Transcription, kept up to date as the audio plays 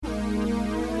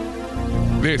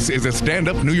This is a Stand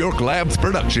Up New York Labs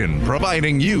production,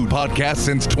 providing you podcasts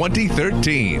since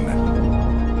 2013.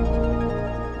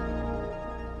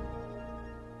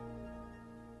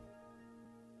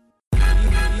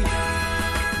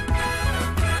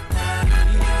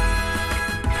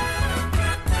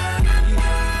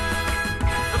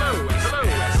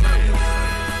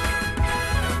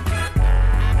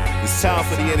 It's time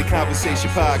for the End of Conversation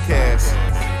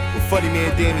podcast with funny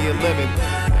man Damian Lemon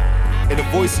and the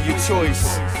voice of your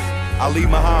choice, Ali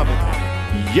Muhammad.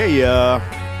 Yeah,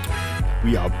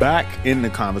 we are back in the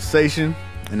conversation,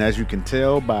 and as you can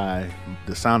tell by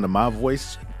the sound of my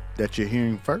voice that you're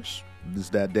hearing first, is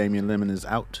that Damian Lemon is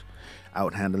out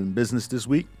handling business this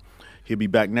week. He'll be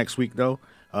back next week though.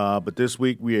 But this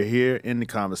week we are here in the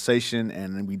conversation,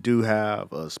 and we do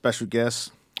have a special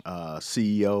guest,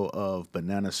 CEO of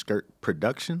Banana Skirt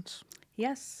Productions.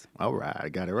 Yes. All right, I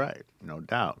got it right, no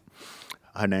doubt.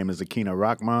 Her name is Akina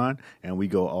Rahman, and we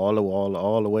go all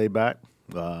the way back.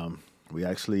 We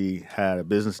actually had a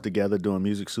business together doing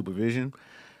music supervision,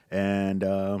 and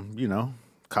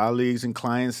colleagues and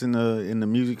clients in the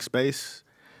music space.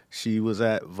 She was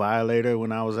at Violator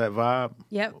when I was at Vibe,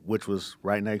 Yep. which was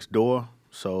right next door.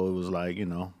 So it was like,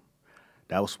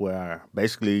 that was where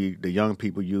basically the young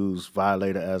people use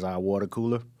Violator as our water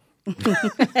cooler.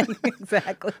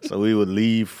 Exactly. So we would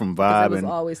leave from It Vibe was and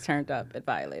always turned up at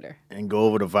Violator. and go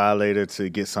over to Violator to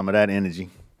get some of that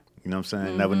energy. You know what I'm saying?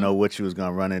 Mm-hmm. Never know what you was going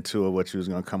to run into or what you was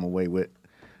going to come away with.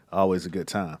 Always a good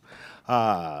time.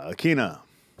 Akina,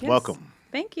 Yes. welcome.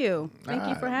 Thank you. Thank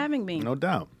you for having me. No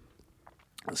doubt.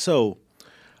 So,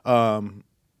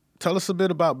 tell us a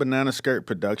bit about Banana Skirt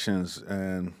Productions.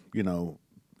 And,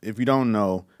 if you don't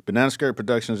know, Banana Skirt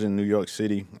Productions in New York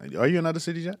City. Are you in other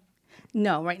cities yet?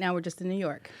 No, right now we're just in New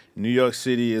York. New York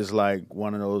City is like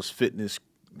one of those fitness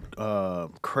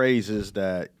crazes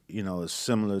that, is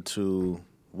similar to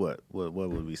what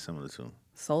would be similar to?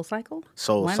 Soul Cycle?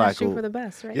 Soul Why Cycle. not shoot for the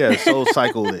best, right? Yeah, Soul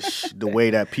Cycle-ish, the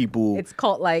way that people... It's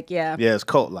cult-like, yeah. Yeah, it's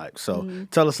cult-like. So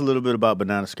tell us a little bit about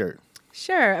Banana Skirt.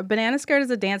 Sure. Banana Skirt is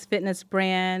a dance fitness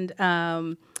brand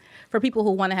for people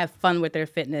who want to have fun with their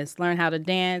fitness, learn how to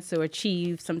dance or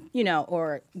achieve some,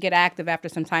 or get active after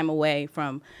some time away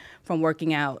from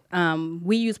working out.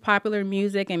 We use popular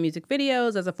music and music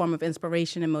videos as a form of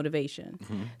inspiration and motivation.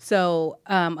 Mm-hmm. So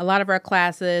a lot of our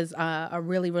classes are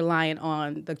really reliant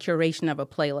on the curation of a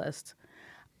playlist.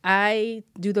 I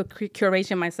do the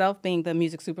curation myself, being the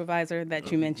music supervisor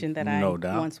that you mentioned that No I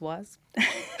doubt. once was.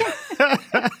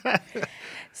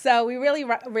 So we really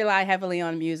rely heavily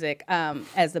on music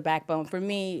as the backbone. For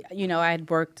me, I had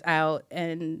worked out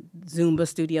in Zumba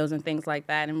studios and things like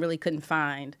that and really couldn't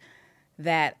find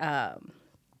that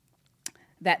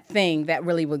that thing that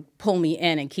really would pull me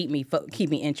in and keep me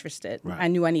interested. Right. I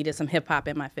knew I needed some hip-hop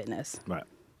in my fitness. Right.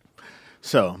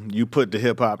 So you put the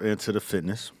hip-hop into the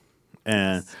fitness.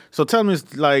 And so tell me,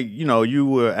 you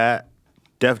were at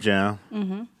Def Jam,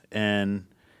 and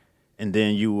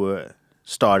then you were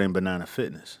starting Banana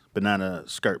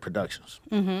Skirt Productions.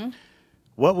 Mm-hmm.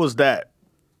 What was that?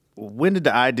 When did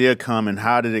the idea come, and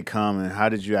how did it come, and how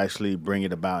did you actually bring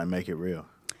it about and make it real?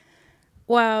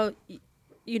 Well,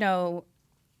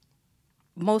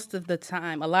 most of the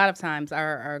time, a lot of times,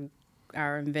 our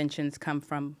inventions come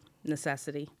from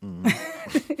necessity. Mm-hmm.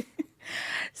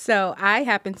 So I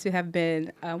happen to have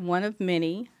been one of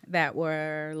many that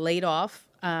were laid off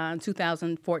in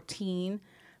 2014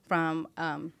 from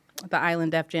the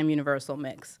Island Def Jam Universal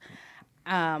mix.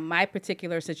 My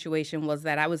particular situation was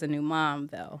that I was a new mom,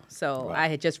 though. So I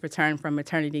had just returned from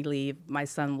maternity leave. My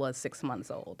son was 6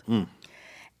 months old.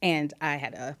 And I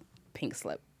had a pink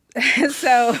slip.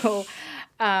 So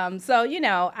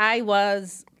I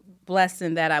was blessed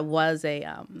in that I was a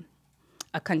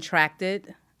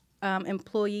contracted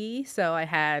employee. So I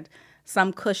had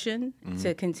some cushion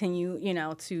to continue,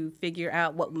 to figure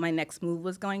out what my next move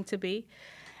was going to be.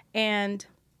 And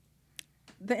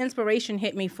the inspiration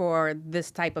hit me for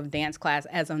this type of dance class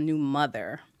as a new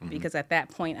mother, because at that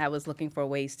point I was looking for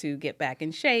ways to get back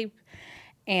in shape.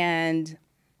 And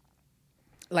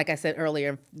like I said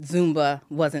earlier, Zumba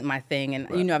wasn't my thing.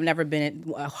 And, I've never been at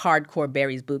a hardcore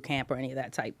Barry's boot camp or any of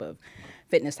that type of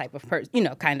fitness type of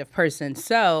kind of person.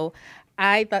 So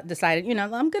I decided,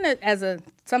 I'm going to, as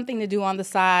something to do on the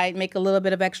side, make a little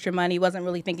bit of extra money. Wasn't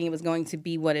really thinking it was going to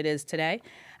be what it is today.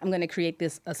 I'm going to create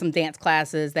some dance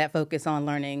classes that focus on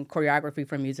learning choreography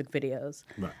for music videos,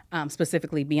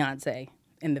 specifically Beyonce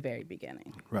in the very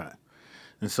beginning. Right.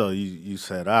 And so you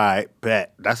said, all right,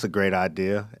 bet, that's a great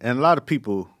idea. And a lot of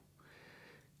people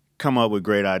come up with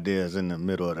great ideas in the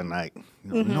middle of the night.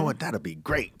 You know what, that'll be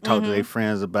great. Talk to their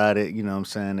friends about it, you know what I'm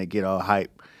saying? They get all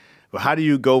hype. But how do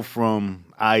you go from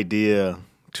idea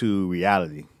to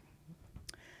reality?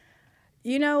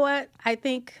 You know what? I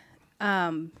think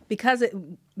because it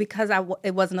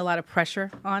wasn't a lot of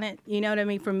pressure on it. You know what I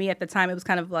mean? For me at the time, it was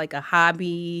kind of like a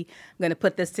hobby. I'm going to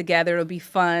put this together. It'll be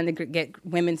fun to get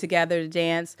women together to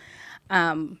dance.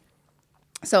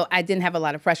 So I didn't have a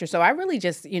lot of pressure. So I really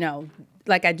just,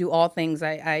 like I do all things,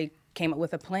 I came up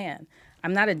with a plan.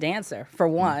 I'm not a dancer, for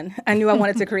one. I knew I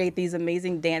wanted to create these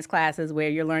amazing dance classes where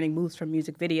you're learning moves from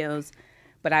music videos,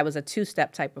 but I was a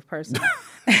two-step type of person.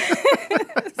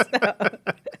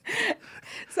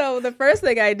 So the first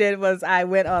thing I did was I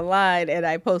went online and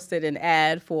I posted an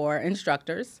ad for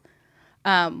instructors.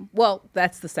 Well,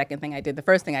 that's the second thing I did. The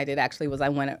first thing I did actually was I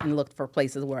went and looked for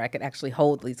places where I could actually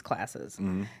hold these classes.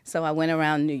 Mm-hmm. So I went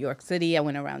around New York City, I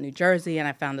went around New Jersey, and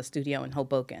I found a studio in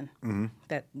Hoboken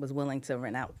that was willing to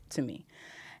rent out to me.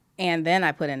 And then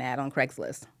I put an ad on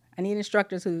Craigslist. I need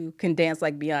instructors who can dance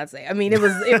like Beyonce. I mean, it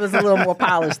was a little more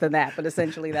polished than that, but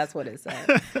essentially that's what it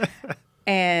said.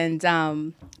 And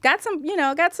got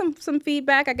some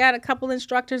feedback. I got a couple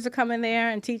instructors to come in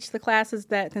there and teach the classes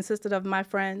that consisted of my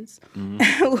friends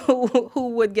who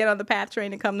would get on the PATH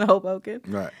train and come to Hoboken.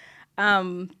 Right.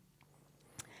 And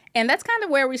that's kind of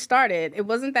where we started. It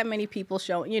wasn't that many people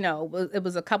showing, it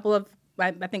was a couple of,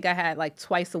 I think I had like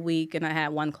twice a week and I had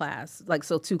one class,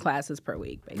 so 2 classes per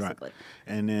week, basically. Right.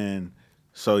 And then,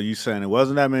 so you saying it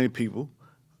wasn't that many people,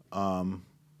 a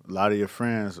lot of your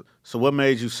friends. So what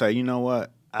made you say, you know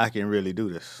what, I can really do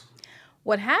this?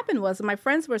 What happened was my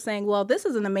friends were saying, well, this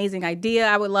is an amazing idea.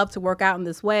 I would love to work out in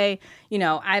this way.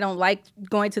 I don't like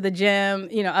going to the gym.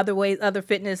 Other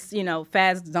fitness,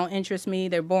 fads don't interest me.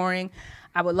 They're boring.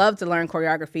 I would love to learn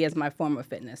choreography as my form of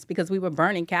fitness because we were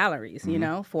burning calories,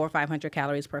 400 or 500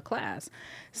 calories per class.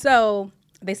 So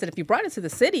they said, if you brought it to the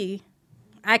city,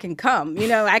 I can come,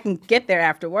 I can get there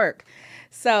after work.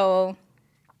 So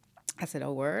I said,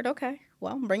 oh, word, okay.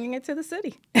 Well, I'm bringing it to the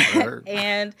city.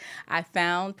 And I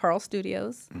found Pearl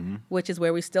Studios, which is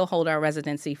where we still hold our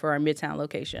residency for our Midtown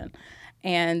location.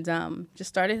 And just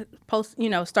started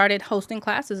hosting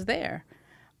classes there.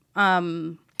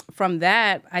 From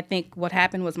that, I think what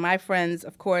happened was my friends,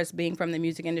 of course, being from the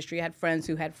music industry, had friends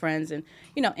who had friends and,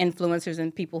 influencers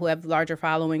and people who have larger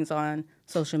followings on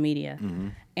social media. Mm-hmm.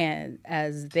 And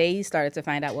as they started to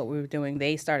find out what we were doing,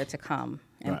 they started to come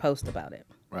and post about it.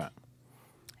 Right.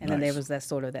 And then there was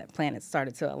that planet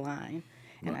started to align.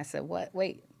 And I said,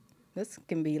 wait, this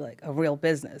can be like a real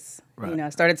business. Right. I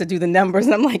started to do the numbers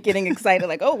and I'm like getting excited,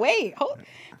 like, oh, wait,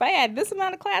 if I had this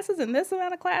amount of classes and this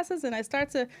amount of classes and I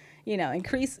start to,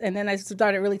 increase. And then I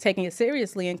started really taking it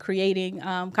seriously and creating,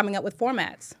 coming up with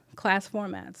formats, class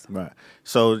formats. Right.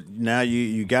 So now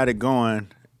you got it going.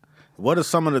 What are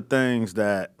some of the things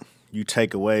that you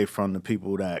take away from the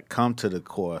people that come to the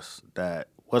course?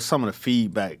 What's some of the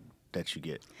feedback that you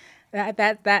get?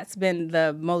 That's been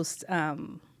the most,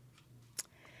 the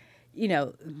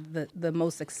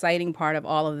most exciting part of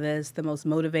all of this, the most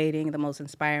motivating, the most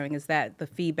inspiring is that the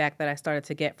feedback that I started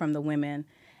to get from the women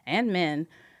and men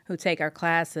who take our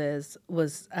classes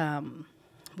was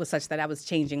such that I was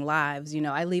changing lives.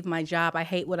 I leave my job. I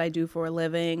hate what I do for a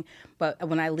living, but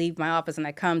when I leave my office and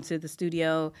I come to the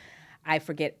studio, I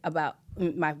forget about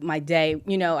my day.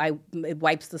 It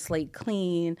wipes the slate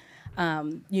clean.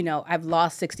 I've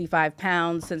lost 65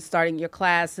 pounds since starting your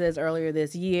classes earlier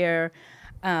this year.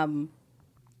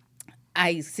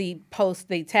 I see posts,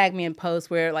 they tag me in posts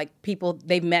where people,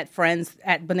 they've met friends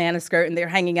at Banana Skirt and they're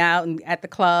hanging out and at the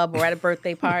club or at a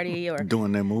birthday party or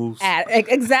doing their moves.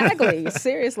 Exactly.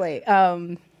 Seriously.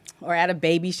 Or at a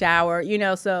baby shower,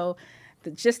 so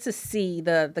just to see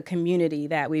the community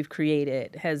that we've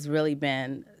created has really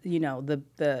been, the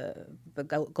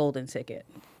golden ticket.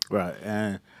 Right.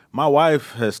 And my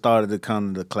wife has started to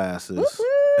come to the classes.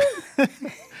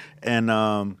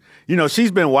 And,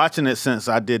 she's been watching it since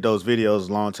I did those videos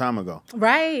a long time ago.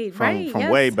 Right, from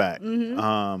yes. way back.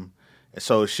 Mm-hmm.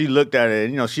 So she looked at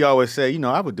it and, she always said,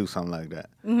 I would do something like that.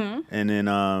 Mm-hmm. And then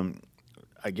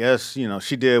I guess,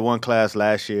 she did one class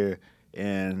last year.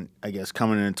 And I guess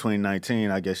coming in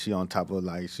 2019, I guess she on top of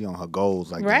she on her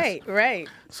goals. Right.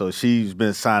 So she's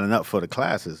been signing up for the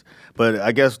classes. But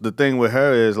I guess the thing with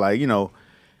her is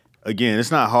again,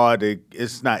 it's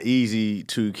not easy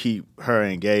to keep her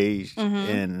engaged. Mm-hmm.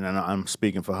 And I'm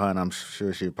speaking for her and I'm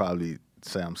sure she'll probably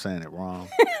say I'm saying it wrong.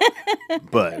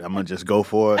 But I'm going to just go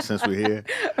for it since we're here.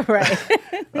 Right.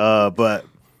 But,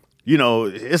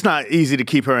 it's not easy to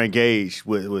keep her engaged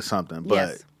with something. But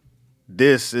yes.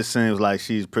 This, it seems like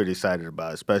she's pretty excited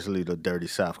about, especially the Dirty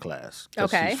South class.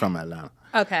 Okay. She's from Atlanta.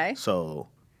 Okay. So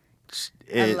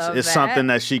love it's that. something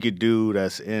that she could do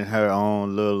that's in her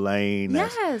own little lane.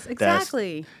 Yes,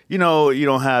 exactly. You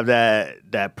don't have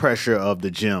that pressure of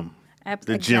the gym.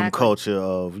 The gym Exactly. culture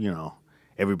of,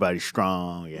 everybody's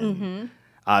strong and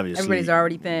obviously Everybody's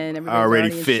already thin. Everybody's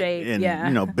already in fit shape. and,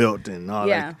 yeah. built and all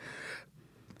Yeah. that.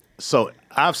 So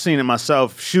I've seen it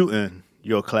myself shooting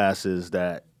your classes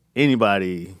that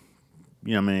anybody,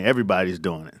 everybody's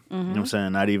doing it. You know what I'm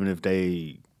saying? Not even if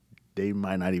they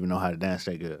might not even know how to dance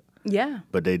that good, Yeah.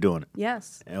 but they doing it.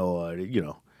 Yes. Or,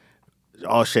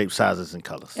 all shapes, sizes, and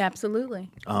colors.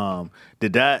 Absolutely.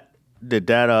 Did that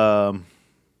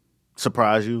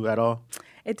surprise you at all?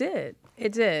 It did.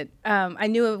 It did. I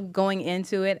knew it going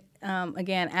into it.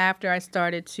 Again, after I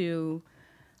started to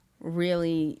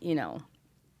really,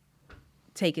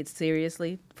 take it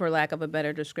seriously, for lack of a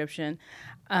better description,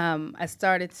 I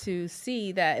started to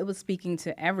see that it was speaking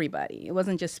to everybody. It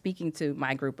wasn't just speaking to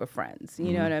my group of friends.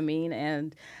 You know what I mean?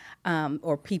 And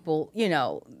or people,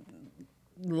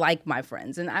 like my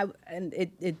friends, and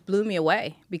it blew me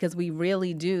away because we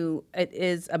really do. It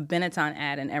is a Benetton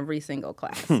ad in every single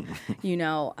class,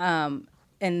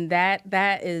 and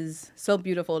that is so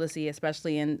beautiful to see,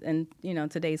 especially in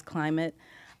today's climate.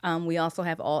 We also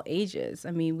have all ages.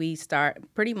 I mean, we start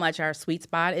pretty much our sweet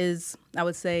spot is, I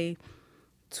would say,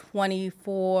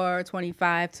 24,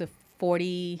 25 to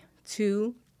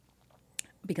 42.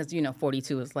 Because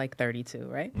 42 is like 32,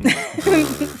 right?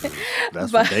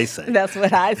 That's what they say. That's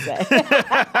what I say.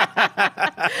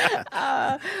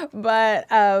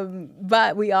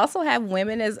 But we also have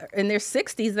women in their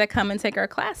 60s that come and take our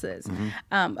classes.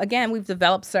 Again, we've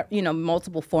developed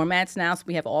multiple formats now, so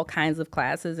we have all kinds of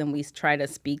classes, and we try to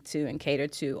speak to and cater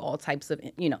to all types of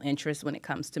interests when it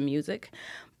comes to music.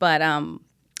 But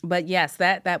yes,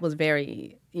 that was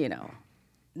very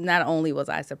Not only was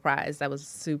I surprised, I was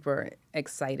super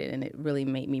excited, and it really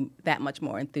made me that much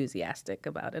more enthusiastic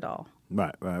about it all.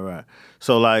 Right.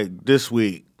 So, like, this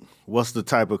week, what's the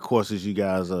type of courses you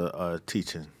guys are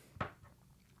teaching?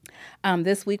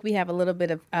 This week we have a little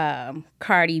bit of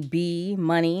Cardi B,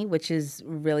 Money, which is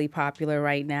really popular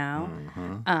right now.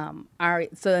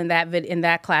 So in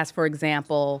that class, for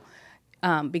example,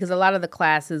 because a lot of the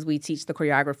classes we teach the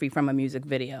choreography from a music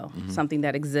video, something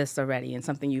that exists already and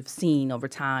something you've seen over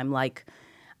time, like,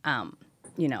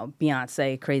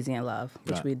 Beyonce, Crazy in Love,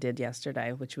 which we did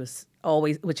yesterday, which is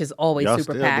always Y'all super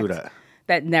still packed. do that?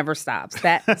 That never stops.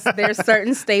 There's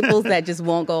certain staples that just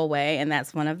won't go away, and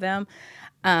that's one of them.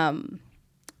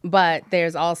 But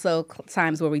there's also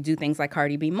times where we do things like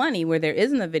Cardi B Money, where there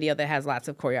isn't a video that has lots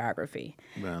of choreography.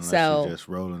 Unless so you're just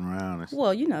rolling around.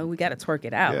 well, we got to twerk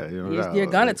it out. Yeah, you're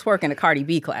gonna twerk in a Cardi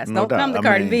B class. No Don't come doubt. to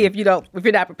Cardi B if you're not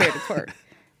prepared to twerk.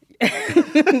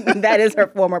 That is her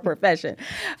former profession.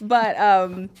 But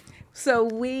so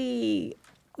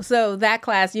that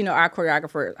class, our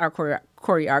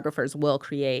choreographers will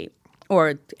create,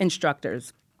 or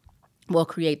instructors will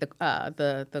create the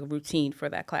routine for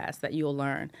that class that you'll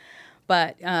learn.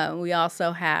 But we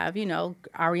also have,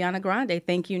 Ariana Grande,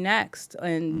 Thank You Next,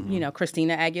 and,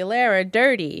 Christina Aguilera,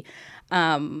 Dirty,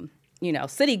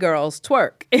 City Girls,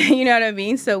 Twerk. You know what I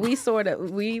mean? So we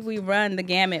we run the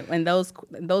gamut, and those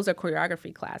are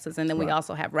choreography classes. And then we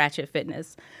also have Ratchet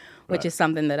Fitness, which is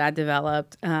something that I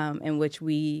developed, in which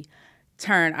we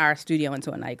turn our studio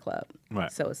into a nightclub.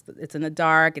 Right. So it's in the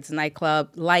dark, it's a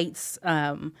nightclub, lights,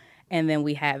 and then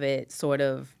we have it sort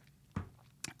of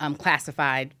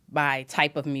classified by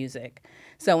type of music.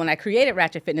 So when I created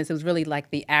Ratchet Fitness, it was really like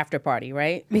the after party,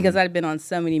 right? Because I'd been on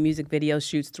so many music video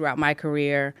shoots throughout my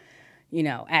career.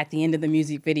 At the end of the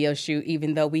music video shoot,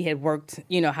 even though we had worked,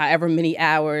 however many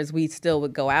hours, we still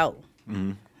would go out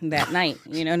that night.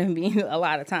 You know what I mean? A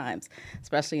lot of times,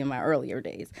 especially in my earlier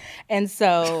days. And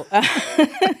so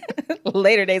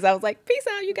later days, I was like, peace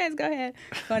out, you guys go ahead.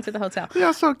 Go into the hotel.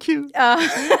 Y'all so cute.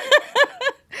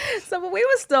 So but we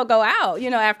would still go out,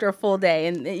 after a full day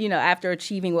and, after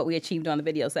achieving what we achieved on the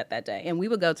video set that day. And we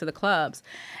would go to the clubs.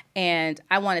 And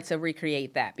I wanted to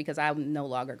recreate that because I'm no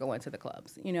longer going to the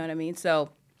clubs. You know what I mean? So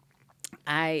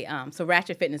so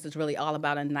Ratchet Fitness is really all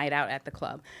about a night out at the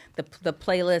club. The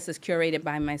playlist is curated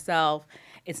by myself.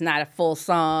 It's not a full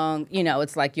song.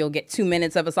 It's like you'll get 2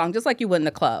 minutes of a song, just like you would in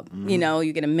the club.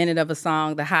 You get a minute of a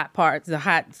song, the hot parts, the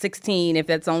hot 16, if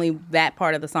that's only that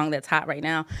part of the song that's hot right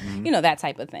now, that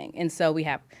type of thing. And so we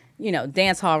have,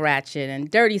 Dance Hall Ratchet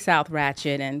and Dirty South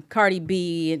Ratchet and Cardi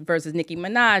B versus Nicki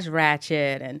Minaj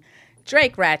Ratchet and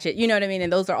Drake Ratchet, you know what I mean?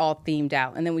 And those are all themed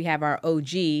out. And then we have our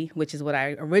OG, which is what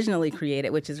I originally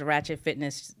created, which is a Ratchet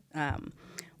Fitness,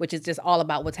 which is just all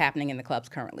about what's happening in the clubs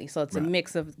currently. So it's a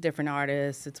mix of different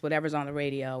artists. It's whatever's on the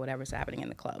radio, whatever's happening in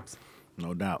the clubs.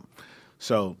 No doubt.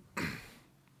 So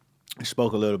you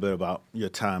spoke a little bit about your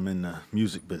time in the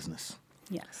music business.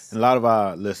 Yes. And a lot of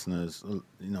our listeners,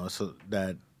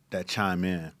 that chime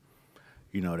in,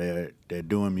 they're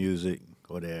doing music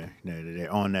or they're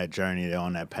on that journey, they're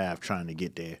on that path trying to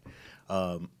get there.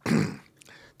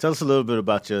 Tell us a little bit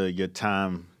about your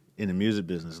time in the music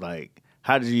business. Like,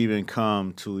 how did you even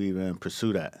come to even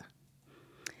pursue that?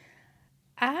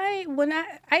 When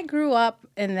I grew up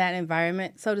in that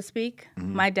environment, so to speak.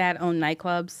 My dad owned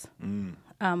nightclubs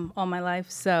all my life,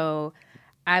 so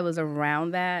I was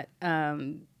around that.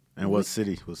 And what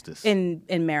city was this? In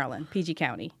Maryland, PG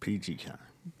County. PG County.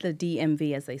 The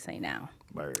DMV, as they say now.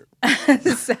 Word.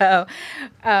 So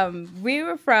we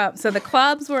were from, so the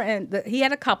clubs were he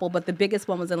had a couple, but the biggest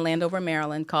one was in Landover,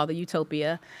 Maryland, called the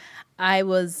Utopia. I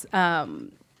was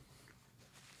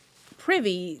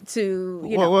privy to,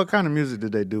 What kind of music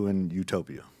did they do in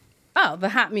Utopia? Oh, the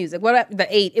hot music.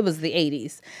 It was the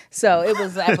 80s. So it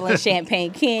was Evelyn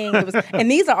Champagne King. And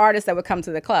these are artists that would come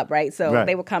to the club, right? So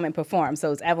they would come and perform. So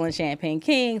it was Evelyn Champagne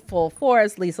King, Full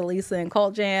Force, Lisa and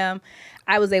Cult Jam.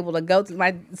 I was able to go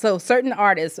to certain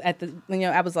artists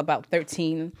I was about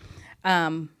 13.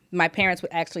 My parents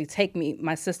would actually take me,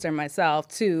 my sister and myself,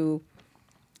 to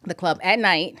the club at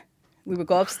night. We would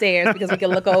go upstairs because we could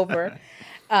look over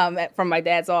from my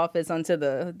dad's office onto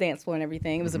the dance floor and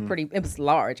everything. It was it was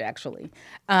large actually.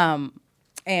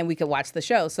 And we could watch the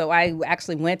show. So I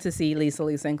actually went to see Lisa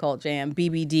and Cult Jam,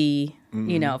 BBD.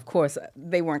 Of course,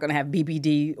 they weren't going to have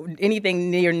BBD,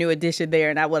 anything near New Edition there,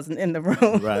 and I wasn't in the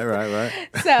room. Right.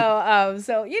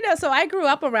 So I grew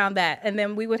up around that. And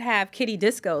then we would have kiddie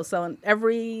disco. So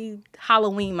every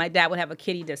Halloween, my dad would have a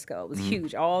kiddie disco. It was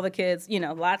huge. All the kids,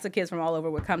 lots of kids from all over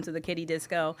would come to the kiddie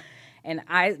disco. And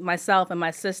myself and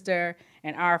my sister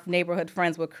and our neighborhood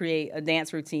friends would create a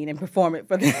dance routine and perform it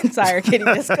for the entire kiddie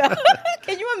disco.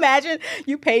 Can you imagine?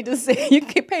 You came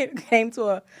to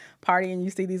a party and you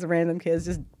see these random kids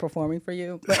just performing for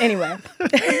you. But anyway,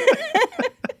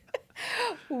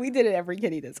 we did it every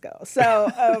kiddie disco.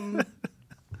 So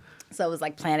it was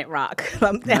like Planet Rock.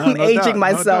 I'm aging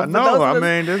myself.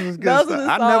 This is good stuff.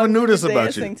 I never knew this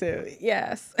about you.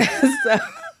 Yes.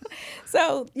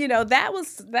 So that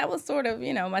was sort of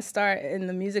my start in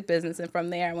the music business, and from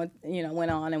there I went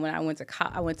on, and when I went to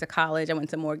college, I went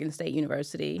to Morgan State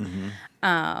University.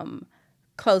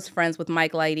 Close friends with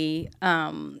Mike Lighty.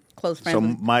 So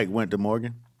Mike went to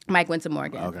Morgan. Mike went to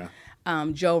Morgan. Okay.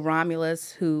 Joe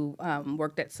Romulus, who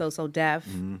worked at So Def.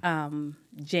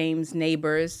 James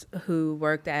Neighbors, who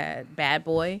worked at Bad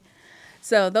Boy.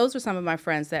 So those were some of my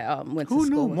friends that went to school. Who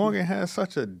knew with Morgan me. has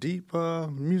such a deep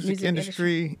music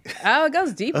industry? Oh, it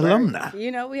goes deeper. Alumni.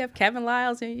 We have Kevin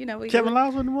Lyles, and Kevin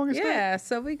Lyles went to Morgan State. Yeah,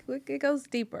 so it goes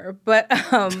deeper. But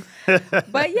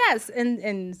but yes,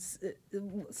 and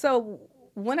so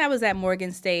when I was at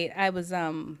Morgan State, I was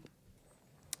not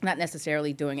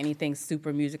necessarily doing anything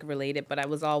super music related, but I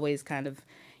was always kind of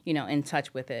in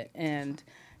touch with it, and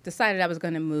decided I was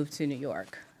going to move to New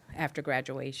York after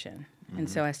graduation. And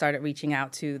so I started reaching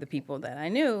out to the people that I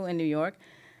knew in New York.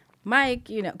 Mike,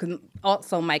 because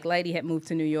also Mike Lighty had moved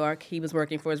to New York. He was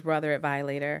working for his brother at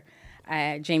Violator.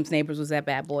 James Neighbors was at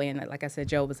Bad Boy, and like I said,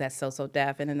 Joe was at So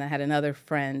Def. And then I had another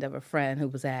friend of a friend who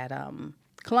was at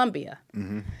Columbia.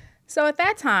 So at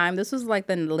that time, this was like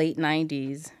the late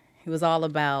 90s. It was all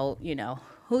about,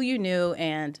 who you knew,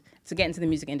 and to get into the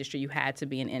music industry, you had to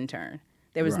be an intern.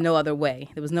 There was no other way.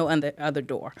 There was no other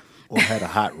door. Or had a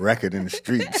hot record in the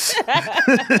streets.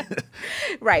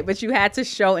 Right, but you had to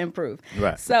show and prove.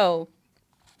 Right. So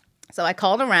I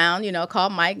called around,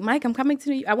 called Mike. Mike, I'm coming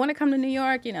to I want to come to New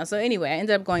York, So anyway, I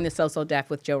ended up going to So Def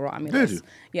with Joe Romulus. Did you?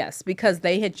 Yes, because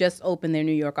they had just opened their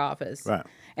New York office. Right.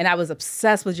 And I was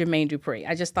obsessed with Jermaine Dupri.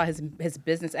 I just thought his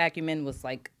business acumen was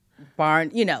like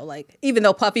like even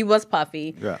though Puffy was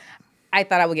Puffy, I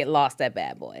thought I would get lost at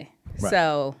Bad Boy. Right.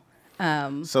 So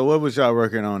what was y'all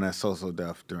working on at So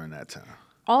Def during that time?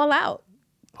 All Out.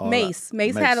 Mace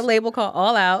had a label called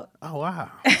All Out. Oh, wow.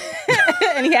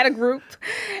 And he had a group.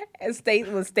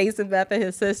 With Stacey Beth and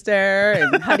his sister,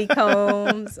 and Huddy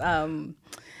Combs.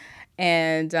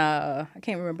 And I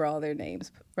can't remember all their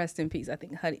names. Rest in peace. I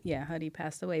think Huddy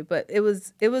passed away. But it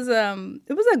was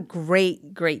a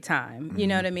great time. You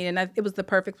know what I mean? And it was the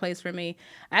perfect place for me.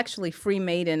 Actually, Free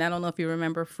Maiden. I don't know if you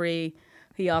remember Free.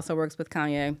 He also works with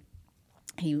Kanye.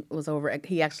 He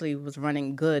actually was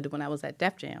running Good when I was at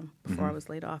Def Jam before I was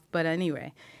laid off. But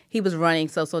anyway, he was running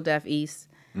So Def East.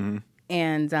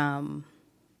 And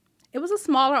it was a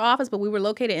smaller office, but we were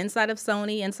located inside of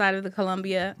Sony, inside of the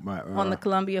Columbia, on the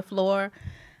Columbia floor.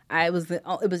 It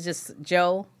was just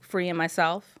Joe, Free, and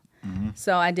myself.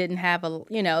 So I didn't have I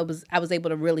was able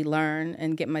to really learn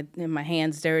and get my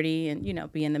hands dirty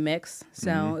and, be in the mix.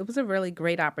 So it was a really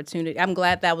great opportunity. I'm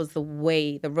glad that was the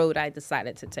road I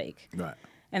decided to take. Right.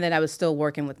 And then I was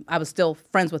still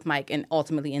friends with Mike and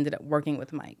ultimately ended up working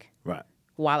with Mike. Right.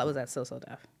 While I was at So So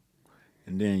Def.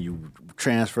 And then you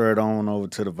transferred on over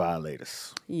to the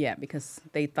Violators. Yeah, because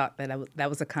they thought that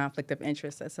was a conflict of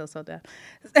interest at So So Def.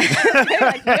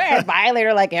 Like, you're at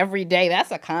Violator like every day. That's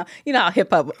a how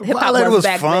hip hop Was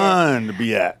back fun then. to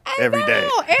be at every day.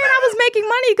 And I was making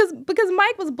money because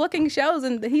Mike was booking shows,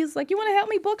 and he's like, "You want to help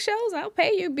me book shows? I'll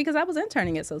pay you," because I was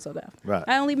interning at So So Def. Right.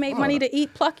 I only made money to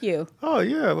eat Pluck You. Oh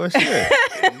yeah, well shit.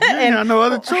 You ain't got no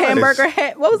other choice. Hamburger.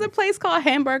 What was the place called?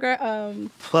 Hamburger.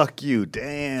 Pluck You.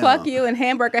 Damn. Pluck You and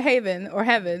Hamburger Haven or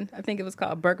Heaven. I think it was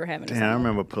called Burger Heaven. Damn, I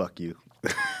remember Pluck You.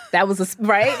 That was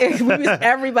right.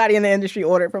 Everybody in the industry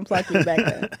ordered from Pluck You back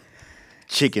then.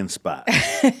 Chicken spot.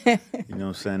 You know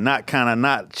what I'm saying?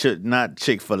 Not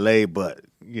Chick-fil-A, but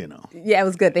Yeah, it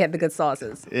was good. They had the good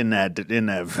sauces. in that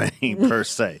vein per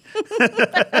se.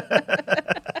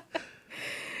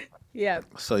 Yeah.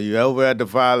 So you over at the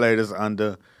Violators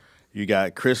you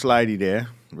got Chris Lighty there,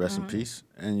 rest Mm-hmm. in peace,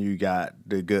 and you got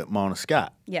the good Mona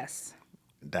Scott. Yes.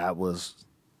 That was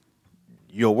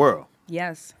your world.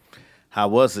 Yes. How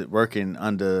was it working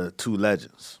under two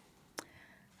legends?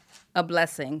 A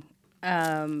blessing.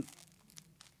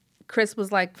 Chris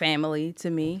was like family to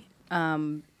me.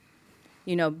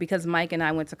 Because Mike and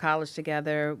I went to college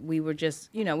together, we were just,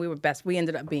 we were we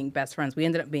ended up being best friends. We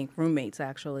ended up being roommates,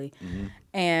 actually. Mm-hmm.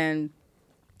 And,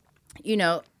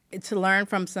 to learn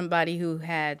from somebody who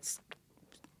had,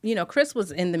 Chris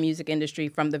was in the music industry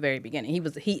from the very beginning. He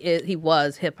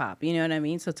was hip hop, you know what I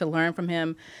mean? So to learn from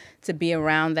him, to be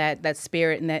around that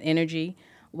spirit and that energy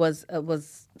was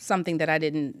something that I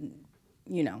didn't,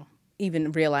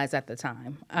 even realize at the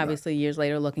time. Obviously, years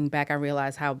later, looking back, I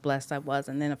realized how blessed I was.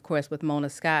 And then, of course, with Mona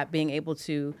Scott, being able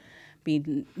to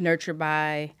be nurtured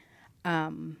by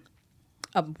a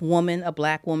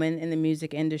black woman in the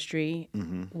music industry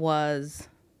was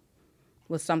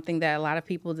something that a lot of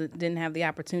people didn't have the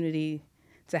opportunity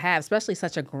to have, especially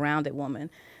such a grounded woman.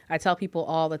 I tell people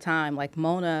all the time, like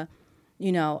Mona,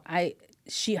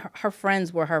 her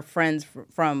friends were her friends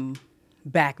from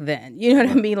back then. You know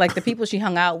what I mean? Like the people she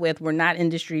hung out with were not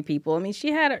industry people. I mean,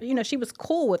 she had, she was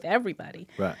cool with everybody.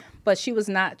 Right. But she was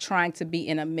not trying to be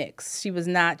in a mix. She was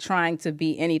not trying to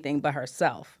be anything but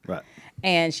herself. Right.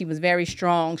 And she was very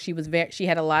strong. She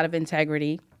had a lot of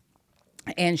integrity,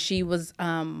 and she was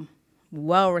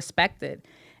well respected.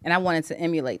 And I wanted to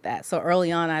emulate that. So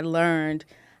early on, I learned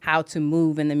how to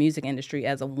move in the music industry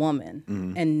as a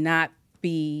woman and not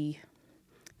be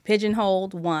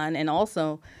pigeonholed, one, and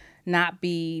also not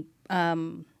be,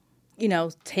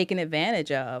 taken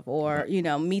advantage of, or,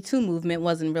 Me Too movement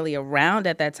wasn't really around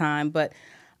at that time, but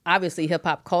obviously hip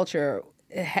hop culture,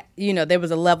 there was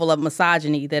a level of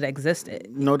misogyny that existed.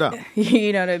 No doubt.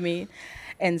 You know what I mean?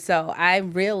 And so I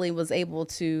really was able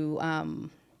to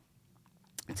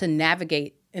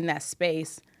navigate in that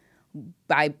space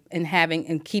by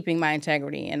keeping my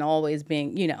integrity and always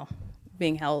being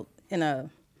held in a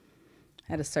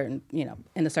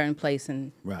certain place,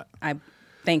 and right. I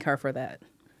thank her for that.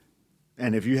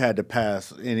 And if you had to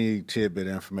pass any tidbit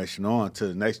of information on to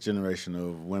the next generation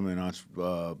of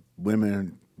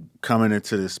women coming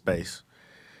into this space,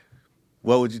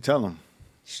 what would you tell them?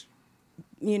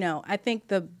 I think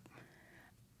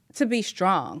to be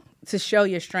strong, to show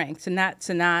your strength, to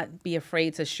not be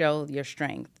afraid to show your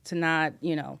strength, to not,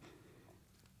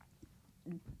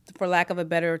 for lack of a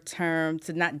better term,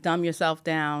 to not dumb yourself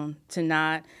down, to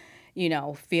not,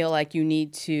 feel like you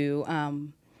need to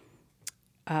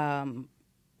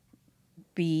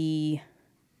be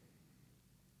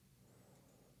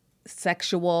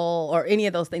sexual or any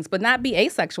of those things, but not be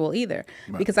asexual either.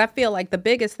 Right. Because I feel like the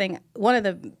biggest thing, one of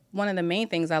the main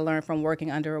things I learned from working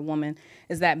under a woman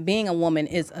is that being a woman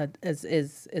is not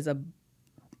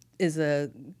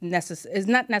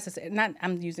necessary. Not,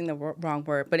 I'm using the wrong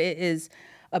word, but it is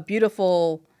a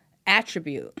beautiful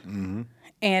attribute,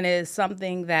 and is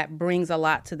something that brings a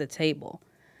lot to the table,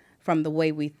 from the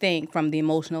way we think, from the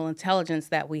emotional intelligence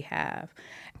that we have.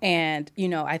 And,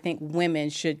 I think women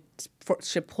should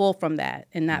pull from that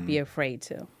and not be afraid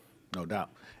to. No doubt.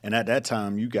 And at that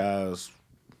time, you guys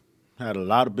had a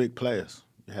lot of big players.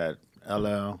 You had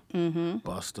LL,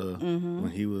 Busta,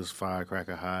 when he was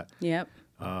Firecracker Hot. Yep.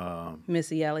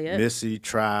 Missy Elliott. Missy,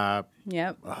 Tribe.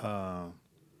 Yep.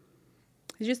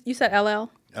 You said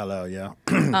LL? LL, yeah.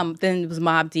 Then it was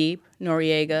Mobb Deep,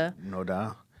 Noriega. No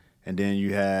doubt. And then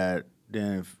you had,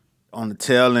 on the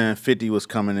tail end, 50 was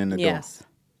coming in the door.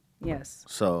 Yes.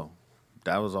 So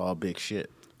that was all big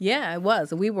shit. Yeah, it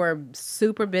was. We were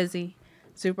super busy,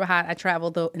 super hot. I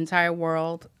traveled the entire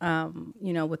world,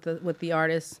 with the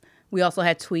artists. We also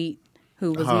had Tweet,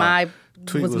 who was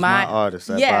Tweet was my artist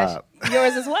at Vibe.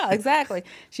 Yours as well, exactly.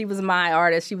 She was my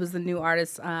artist. She was the new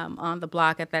artist on the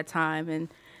block at that time. And,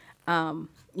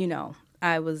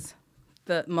 I was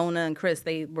Mona and Chris,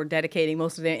 they were dedicating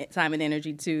most of their time and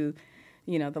energy to,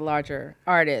 the larger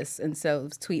artists. And so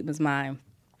Tweet was my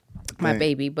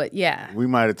baby. But yeah. We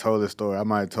might have told this story. I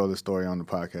might have told this story on the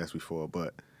podcast before.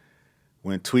 But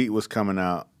when Tweet was coming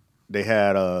out, they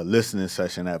had a listening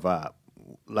session at Vibe,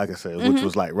 like I said, which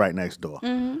was like right next door.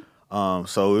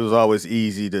 So it was always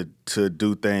easy to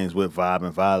do things with Vibe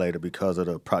and Violator because of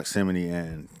the proximity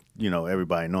and,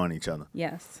 everybody knowing each other.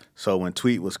 Yes. So when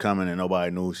Tweet was coming and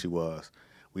nobody knew who she was,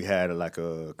 we had like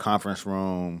a conference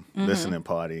room listening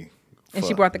party. And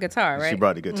she brought the guitar, right? She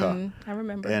brought the guitar. I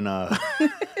remember. And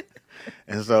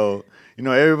and so,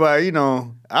 everybody, I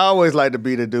always like to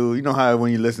be the dude. You know how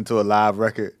when you listen to a live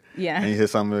record, and you hear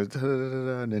something,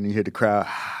 and then you hear the crowd,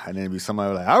 and then be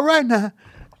somebody like, all right now,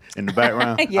 in the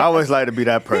background. I always like to be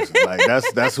that person. Like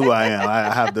that's who I am.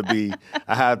 I have to be.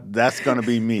 That's gonna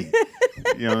be me.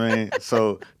 You know what I mean?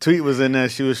 So Tweet was in there.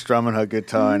 She was strumming her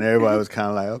guitar, and everybody was kind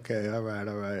of like, okay, all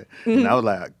right. And I was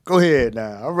like, go ahead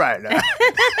now, all right now.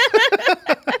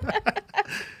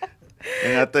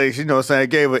 And I think, it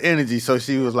gave her energy, so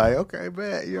she was like, okay,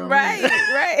 bet. You know what I mean?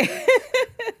 Right.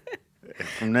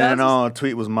 From then on,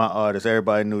 Tweet was my artist.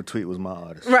 Everybody knew Tweet was my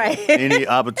artist. Right. Any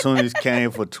opportunities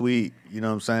came for Tweet, you know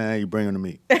what I'm saying? You bring them to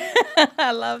me.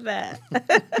 I love that.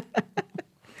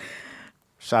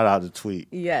 Shout out to Tweet.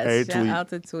 Yes, hey, shout out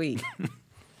to Tweet.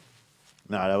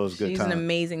 Nah, that was a good time. She's an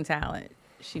amazing talent.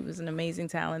 She was an amazing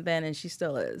talent then, and she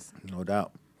still is. No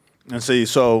doubt. And see,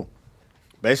 so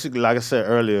basically, like I said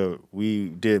earlier, we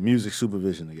did music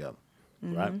supervision together,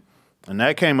 right? And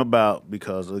that came about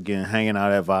because, again, hanging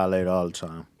out at Violator all the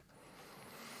time.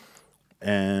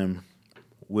 And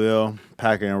Will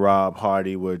Packer and Rob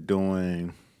Hardy were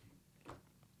doing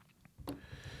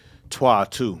Twa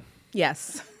 2.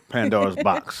 Yes. Pandora's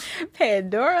Box.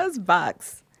 Pandora's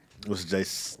Box. Was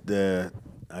the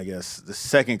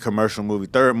second commercial movie,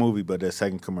 third movie, but their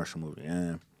second commercial movie.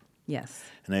 And yes.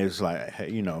 And they was like,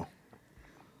 hey, you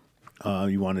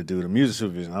want to do the music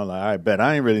supervision? I was like, all right, bet.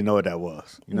 I didn't really know what that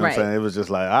was. You know what I'm saying? It was just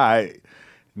like, all right,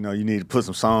 you need to put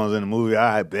some songs in the movie. All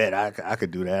right, bet. I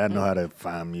could do that. I know how to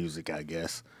find music, I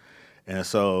guess. And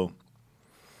so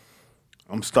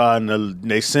I'm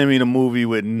they send me the movie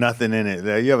with nothing in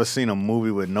it. You ever seen a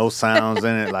movie with no sounds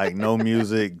in it, like no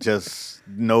music, just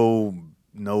no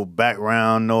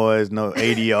background noise, no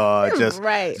ADR,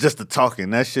 just the talking.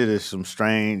 That shit is some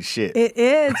strange shit. It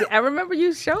is. I remember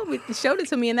you showed it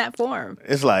to me in that form.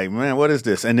 It's like, man, what is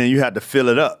this? And then you have to fill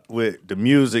it up with the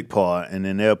music part, and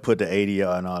then they'll put the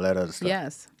ADR and all that other stuff.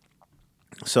 Yes.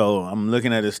 So I'm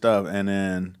looking at this stuff, and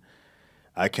then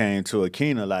I came to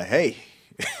Akina like, hey,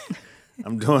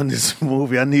 I'm doing this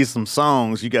movie. I need some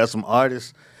songs. You got some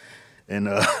artists? And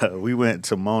we went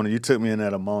to Mona. You took me in there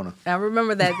to Mona. I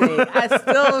remember that day. I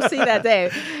still see that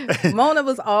day. Mona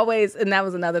was always, and that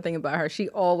was another thing about her. She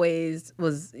always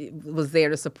was there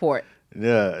to support.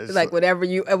 Yeah. Like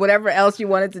whatever else you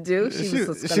wanted to do, she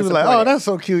was like, oh, that's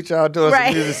so cute, y'all doing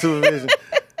some music supervision.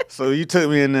 So you took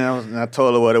me in there, and I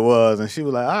told her what it was, and she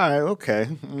was like, all right, okay,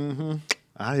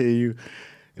 I hear you.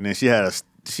 And then she had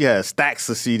stacks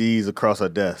of CDs across her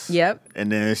desk. Yep.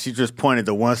 And then she just pointed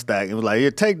to one stack and was like, yeah,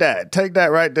 take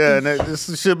that right there, and there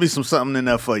should be something in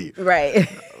there for you. Right.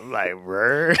 Like,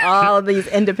 word. All of these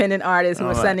independent artists who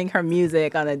were sending her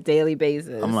music on a daily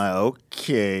basis. I'm like,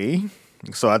 okay.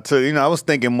 So I took, I was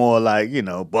thinking more like,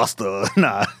 Busta,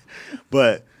 nah.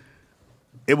 But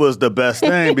it was the best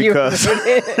thing because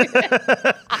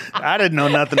I didn't know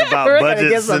nothing about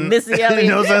budgets and Missy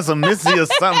some Missy or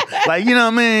something. Like, you know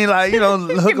what I mean? Like,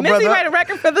 hook a brother Missy up. write a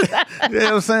record for this. You know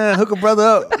what I'm saying? Hook a brother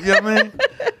up. You know what I mean?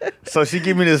 So she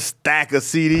gave me this stack of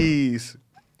CDs.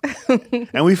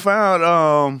 And we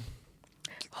found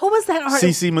who was that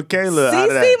artist? CeCe Michaela.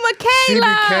 CeCe Michaela. She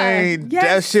became,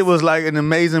 that shit was like an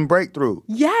amazing breakthrough.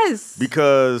 Yes.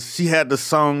 Because she had the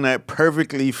song that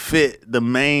perfectly fit the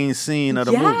main scene of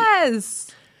the movie.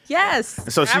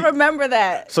 Yes. So I remember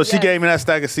that. So she gave me that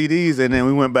stack of CDs, and then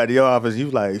we went back to your office. You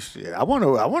was like, shit, I want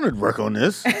to work on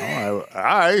this. I'm like, all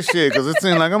right, shit, because it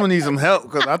seemed like I'm going to need some help,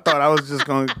 because I thought I was just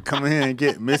going to come in here and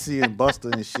get Missy and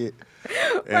Busta and shit.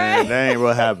 And that ain't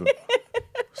what happened.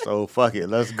 So fuck it,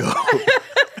 let's go.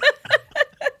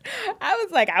 I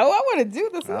was like, I want to do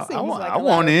this. I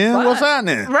want in. What's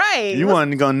happening? Right. You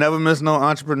wasn't going to never miss no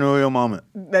entrepreneurial moment.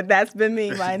 That's been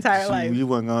me my entire life. You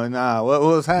wasn't going, nah, what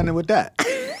was happening with that?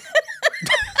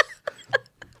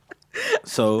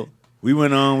 So we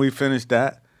went on, we finished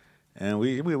that, and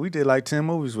we did like 10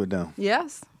 movies with them.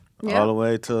 Yes. All the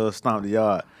way to Stomp the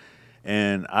Yard.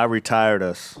 And I retired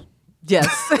us.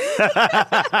 Yes.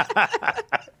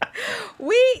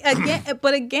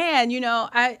 But again,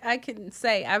 I can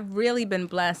say I've really been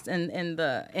blessed in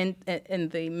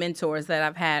the mentors that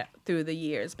I've had through the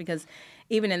years, because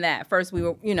even in that, first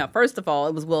of all,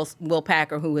 it was Will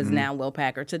Packer, who is now Will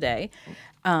Packer today,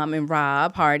 and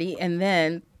Rob Hardy, and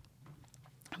then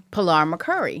Pilar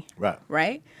McCurry,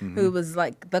 right, who was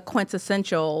like the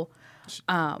quintessential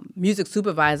music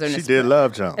supervisor. She did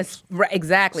Love Jones.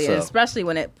 Exactly, So. especially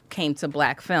when it came to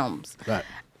black films. Right.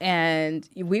 And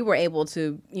we were able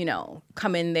to,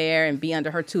 come in there and be under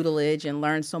her tutelage and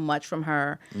learn so much from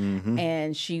her. Mm-hmm.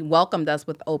 And she welcomed us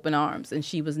with open arms. And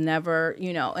she was never,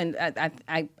 and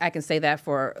I can say that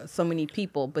for so many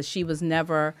people, but she was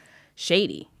never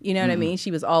shady. You know what I mean? She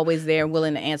was always there,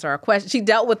 willing to answer our questions. She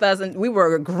dealt with us, and we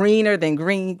were greener than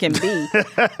green can be.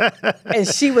 And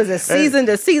she was as seasoned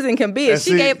as seasoned can be. And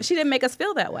she didn't make us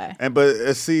feel that way.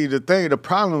 But see, the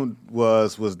problem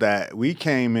was that we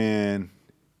came in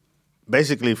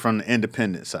basically from the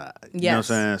independent side. You know what I'm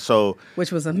saying? So,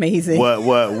 which was amazing. What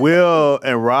Will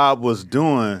and Rob was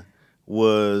doing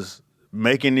was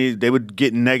making these, they would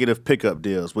get negative pickup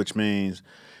deals, which means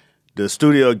the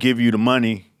studio would give you the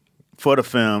money for the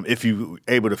film if you were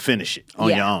able to finish it on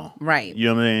your own. Right. You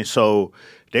know what I mean? So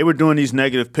they were doing these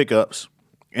negative pickups,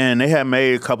 and they had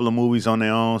made a couple of movies on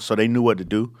their own, so they knew what to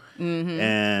do. Mm-hmm.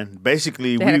 And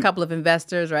basically, they had a couple of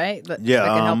investors, right? That could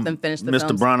help them finish the Mr.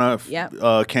 films. Bronner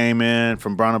came in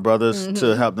from Bronner Brothers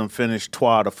to help them finish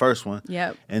Trois, the first one.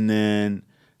 Yep. And then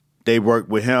they worked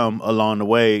with him along the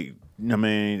way. You know what I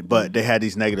mean? But they had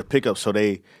these negative pickups, so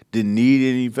they didn't need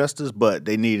any investors, but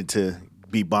they needed to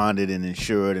be bonded and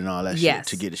insured and all that shit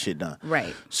to get the shit done.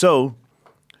 Right. So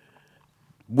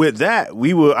with that,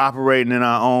 we were operating in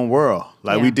our own world.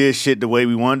 Like, we did shit the way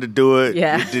we wanted to do it.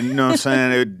 Yeah. It didn't, you know what I'm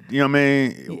saying? You know what I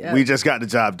mean? Yep. We just got the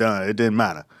job done. It didn't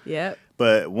matter. Yep.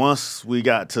 But once we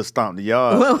got to Stomp the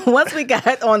Yard. Once we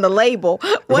got on the label.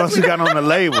 Once we got on the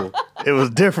label, it was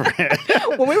different.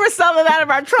 When we were selling out of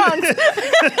our trunks.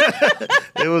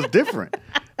 It was different.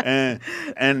 And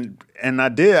I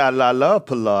love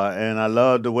Pilar, and I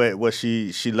love the way what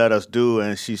she let us do,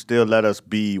 and she still let us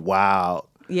be wild.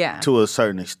 Yeah. To a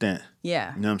certain extent.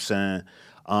 Yeah. You know what I'm saying?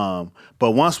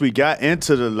 But once we got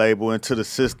into the label, into the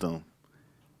system,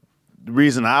 the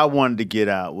reason I wanted to get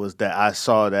out was that I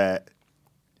saw that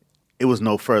it was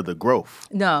no further growth.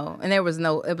 No, and it was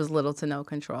little to no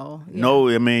control. Yeah. No,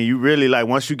 I mean, you really, like,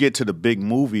 once you get to the big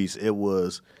movies, it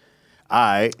was, all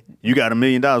right, you got $1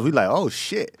 million. We like, oh,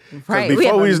 shit. Right.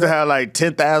 Before we used to have like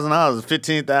 $10,000,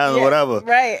 $15,000, whatever.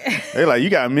 Right. They're like, you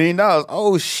got $1 million.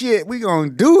 Oh, shit, we gonna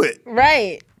do it.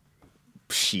 Right.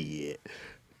 Shit.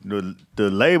 The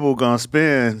label gonna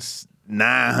spend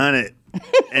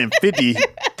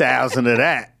 $950,000 of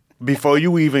that before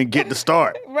you even get to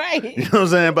start. Right. You know what I'm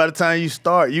saying? By the time you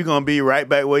start, you're gonna be right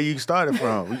back where you started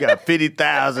from. We got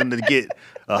 $50,000 to get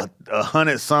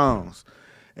 100 songs.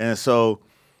 And so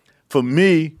for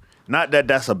me, not that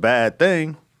that's a bad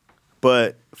thing,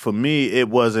 but for me, it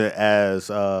wasn't as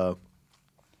appealing.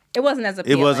 It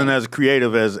wasn't as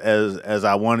creative as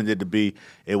I wanted it to be.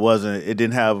 It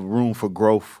didn't have room for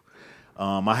growth.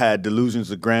 I had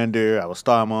delusions of grandeur. I was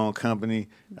starting my own company.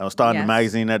 I was starting a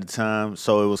magazine at the time,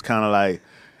 so it was kind of like,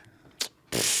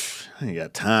 I ain't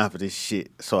got time for this shit.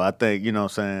 So I think, you know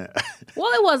what I'm saying?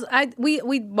 Well, it was.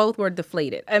 We both were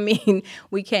deflated. I mean,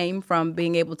 we came from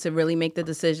being able to really make the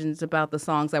decisions about the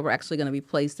songs that were actually going to be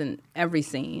placed in every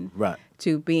scene, Right.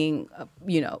 to being,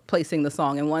 placing the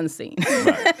song in one scene.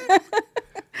 Right.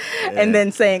 And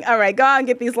then saying, all right, go out and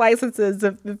get these licenses.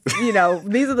 These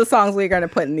are the songs we're going to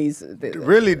put in these.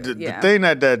 Really, the thing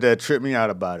that tripped me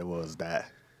out about it was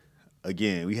that,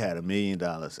 again, we had $1 million,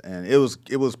 and it was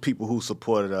people who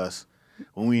supported us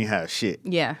when we didn't have shit.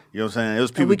 Yeah. You know what I'm saying? It was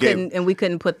people we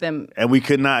couldn't put them. And we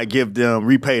could not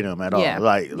repay them at all. Yeah.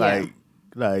 Like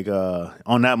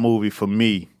on that movie, for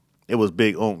me, it was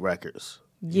Big Oomp Records.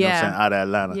 You know what I'm saying? Out of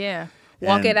Atlanta. Yeah.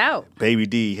 Walk It Out. Baby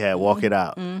D had Walk It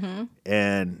Out. Mm-hmm.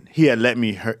 And he had let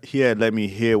me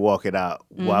hear Walk It Out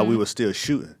while we were still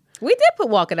shooting. We did put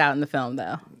Walk It Out in the film,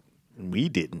 though. We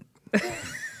didn't.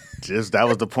 Just that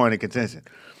was the point of contention.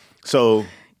 So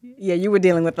yeah, you were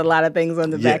dealing with a lot of things on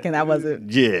the back, and I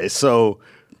wasn't. Yeah, so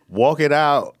Walk It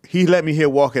Out, he let me hear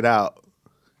Walk It Out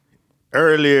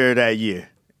earlier that year.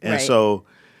 And so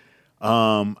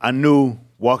I knew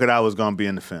Walk It Out was gonna be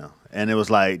in the film. And it was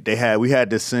like we had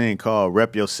this scene called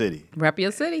Rep Your City. Rep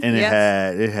Your City. And it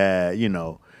had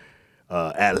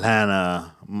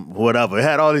Atlanta, whatever. It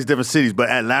had all these different cities, but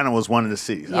Atlanta was one of the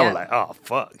cities. I Yeah. was like, oh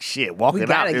fuck, shit, Walking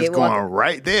gotta Out is get going Walking.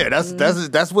 right there. That's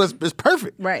what's it's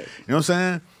perfect. Right. You know what I'm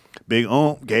saying? Big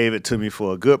Oomp gave it to me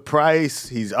for a good price.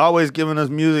 He's always giving us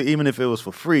music, even if it was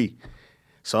for free.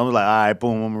 So I was like, all right,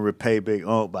 boom, I'm gonna repay Big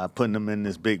Oomp by putting him in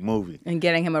this big movie, And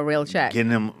getting him a real check.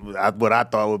 getting him what I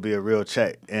thought would be a real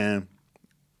check, and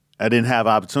I didn't have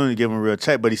an opportunity to give him a real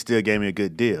check, but he still gave me a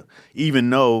good deal, even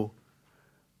though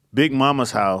Big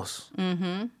Mama's House.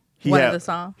 Mm-hmm. One of the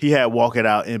songs? He had Walk It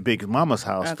Out in Big Mama's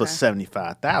House for Okay.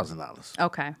 $75,000.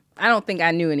 Okay. I don't think I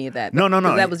knew any of that. No.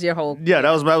 'Cause that was your whole. Yeah, that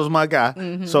was my guy.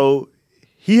 Mm-hmm. So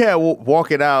he had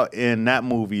Walk It Out in that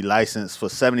movie licensed for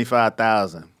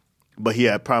 $75,000, but he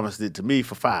had promised it to me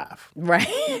for $5,000.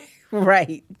 Right.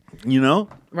 Right. You know,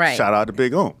 Right. Shout out to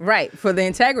Big Oomp, Right. For the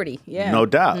integrity. Yeah. no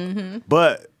doubt.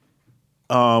 But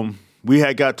we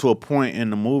had got to a point in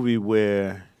the movie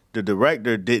where the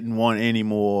director didn't want any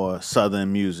more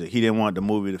Southern music. He didn't want the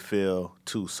movie to feel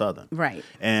too Southern. Right.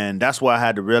 And that's why I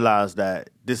had to realize that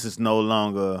this is no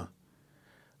longer,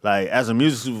 like, as a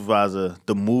music supervisor,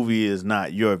 the movie is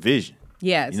not your vision.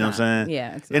 Yeah. It's You know what I'm not. saying?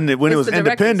 Yeah. It's when not. it It's was the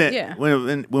director's- independent, yeah.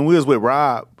 when we was with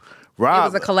Rob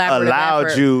was a collaborative allowed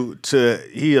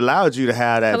effort. he allowed you to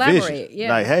have that vision. Collaborate, yeah.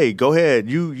 Like, hey, go ahead,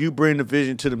 you bring the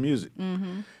vision to the music.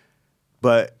 Mm-hmm.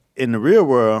 But in the real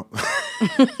world,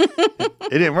 it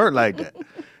didn't work like that.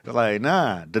 Like,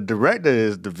 nah, the director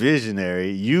is the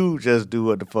visionary. You just do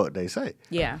what the fuck they say.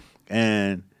 Yeah.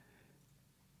 And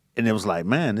it was like,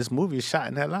 man, this movie is shot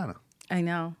in Atlanta. I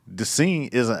know. The scene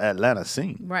is an Atlanta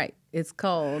scene. Right. It's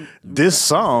called. This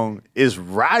song is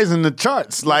rising the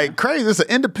charts like crazy. It's an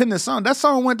independent song. That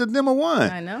song went to number one.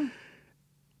 I know.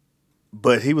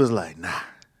 But he was like, nah.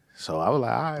 So I was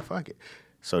like, all right, fuck it.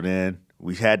 So then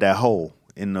we had that hole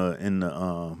in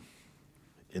the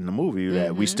movie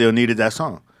that we still needed that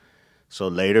song. So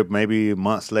later, maybe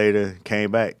months later,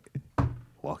 came back,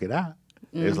 Walk It Out.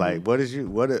 It's like, what is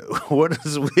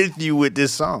with you with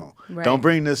this song? Right. Don't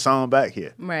bring this song back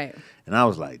here. Right. And I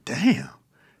was like, damn.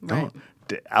 Right.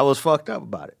 I was fucked up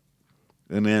about it.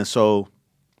 And then so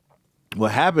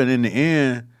what happened in the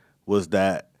end was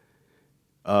that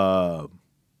a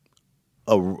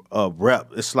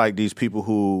rep, it's like these people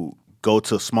who go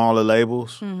to smaller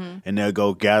labels and they'll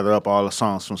go gather up all the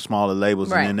songs from smaller labels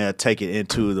Right. and then they'll take it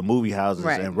into the movie houses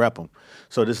Right. and rep them.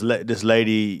 So this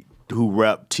lady who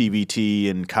repped TVT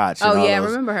and Koch and Oh all yeah, I those,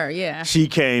 remember her. Yeah. she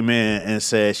came in and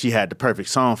said she had the perfect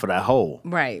song for that hole.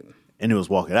 Right. And it was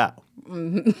Walk It Out.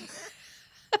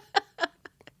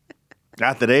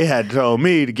 After they had told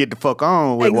me to get the fuck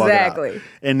on with Walk It Out. Exactly.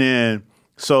 And then,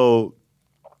 so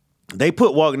they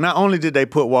put not only did they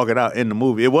put Walk It Out in the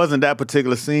movie, it wasn't that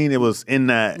particular scene, it was in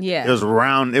that, Yeah.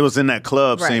 it was in that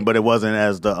club scene, Right. but it wasn't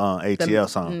as the ATL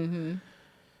song.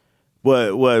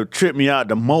 What tripped me out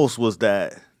the most was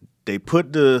that they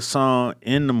put the song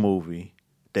in the movie,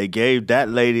 they gave that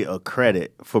lady a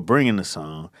credit for bringing the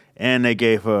song, and they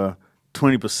gave her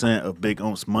 20% of Big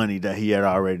Oomp's money that he had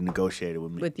already negotiated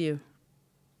with me. With you.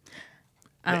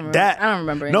 I don't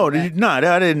remember. No, any of that. no,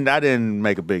 I didn't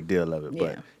make a big deal of it, Yeah.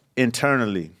 but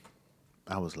internally,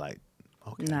 I was like,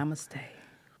 okay, Namaste.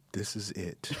 this is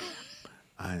it.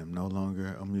 I am no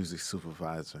longer a music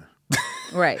supervisor.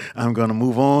 Right. I'm gonna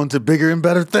move on to bigger and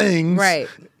better things. Right.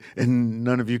 And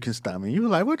none of you can stop me. You were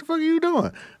like, what the fuck are you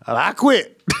doing? I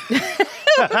quit. We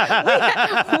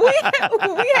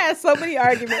had so many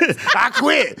arguments. I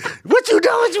quit. What you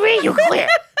doing? What you mean you quit?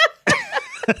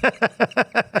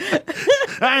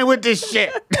 I ain't with this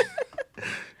shit.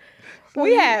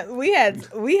 We had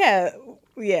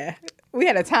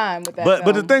a time with that. But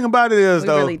the film. thing about it is, we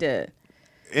though, really did.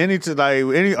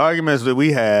 any arguments that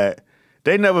we had,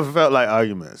 they never felt like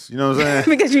arguments. You know what I'm saying?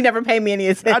 Because you never paid me any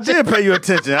attention. I did pay you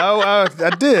attention. I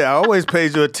did. I always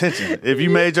paid you attention. If you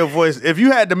made your voice, if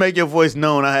you had to make your voice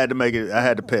known, I had to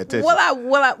pay attention. What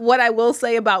I will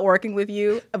say about working with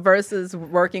you versus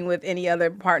working with any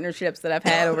other partnerships that I've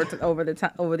had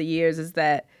over the years is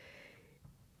that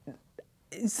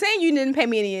saying you didn't pay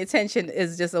me any attention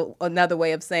is just another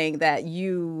way of saying that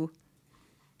you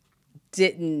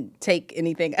didn't take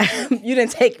anything. You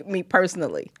didn't take me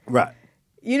personally. Right.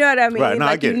 You know what I mean? Right. No,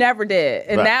 I like get you it. never did.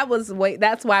 And Right.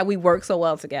 that's why we worked so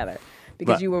well together.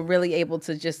 Because Right. you were really able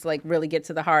to just like really get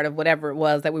to the heart of whatever it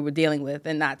was that we were dealing with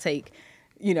and not take,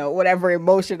 whatever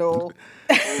emotional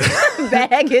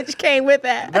baggage came with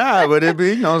that. Nah, but it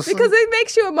be, Because it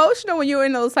makes you emotional when you're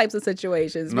in those types of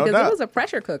situations. No Because doubt. it was a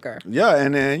pressure cooker. yeah,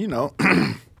 and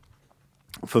then,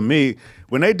 for me,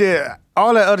 when they did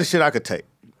all that other shit I could take.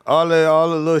 All the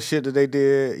little shit that they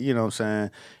did, you know what I'm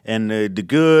saying? And the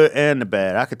good and the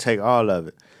bad, I could take all of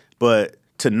it. But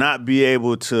to not be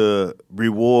able to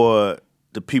reward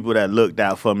the people that looked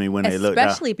out for me when they looked out.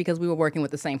 Especially because we were working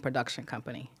with the same production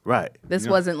company. Right. This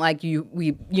wasn't like you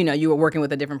were working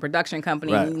with a different production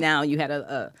company Right. and now you had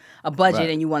a budget Right.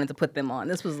 and you wanted to put them on.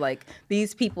 This was like,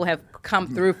 these people have come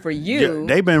through for you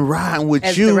They've been riding with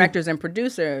as you directors and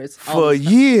producers. all for this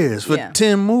stuff. years, for Yeah.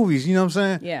 10 movies. You know what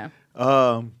I'm saying?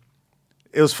 Yeah.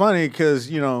 It was funny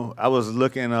because, I was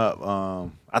looking up,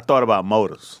 I thought about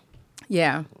Motors.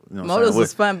 Yeah. You know what I'm Motors saying?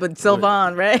 was fun, but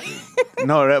Sylvan, right?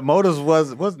 No, that Motors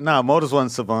Motors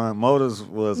wasn't Savon. Motors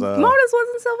was Motors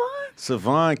wasn't Sylvan?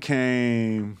 Savon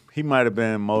came. He might have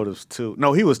been Motors 2.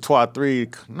 No, he was Twa 3.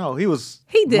 No, he was.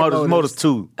 He did Motors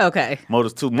 2. Okay.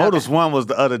 Motors 2. Motors 1 was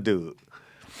the other dude.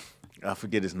 I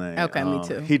forget his name. Okay, me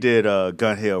too. He did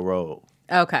Gun Hill Road.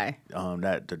 Okay.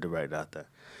 That the director out there.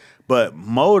 But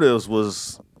Motors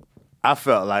was, I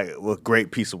felt like, a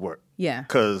great piece of work. Yeah.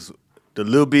 Because the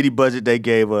little bitty budget they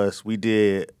gave us, we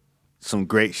did some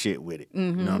great shit with it.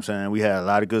 Mm-hmm. You know what I'm saying? We had a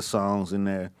lot of good songs in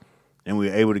there, and we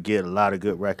were able to get a lot of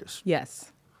good records.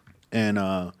 Yes. And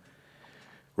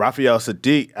Raphael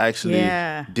Sadiq actually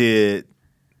Yeah. did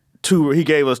he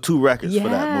gave us 2 records for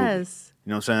that movie. Yes. You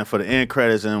know what I'm saying? For the end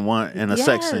credits and a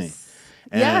sex scene.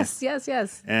 And, Yes.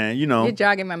 And You're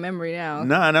jogging my memory now.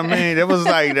 nah, and I mean, that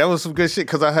was some good shit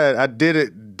because I did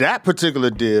it, that particular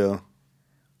deal.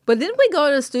 But didn't we go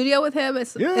to the studio with him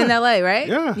in LA, right?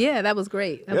 Yeah. Yeah, that was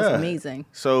great. That was amazing.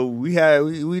 So we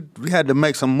had to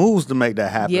make some moves to make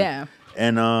that happen. Yeah.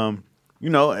 And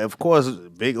of course,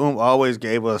 Big always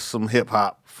gave us some hip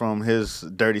hop from his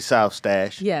Dirty South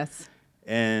stash. Yes.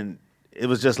 And it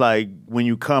was just like when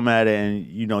you come at it and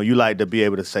you like to be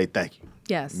able to say thank you.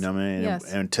 Yes. You know what I mean?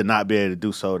 Yes. And to not be able to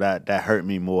do so, that hurt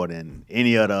me more than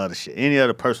any other shit, any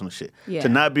other personal shit. Yeah. To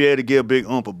not be able to give Big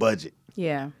a budget.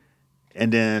 Yeah.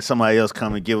 And then somebody else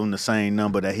come and give him the same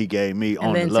number that he gave me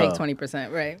on the And love. then take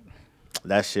 20%, right?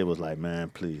 That shit was like, man,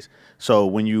 please. So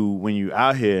when you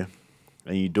out here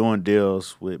and you doing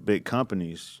deals with big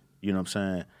companies, you know what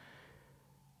I'm saying?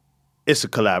 It's a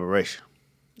collaboration.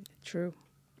 True.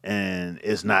 And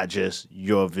it's not just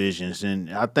your visions. And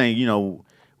I think,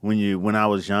 when I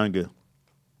was younger,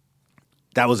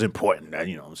 that was important. That,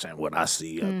 you know what I'm saying? What I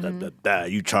see,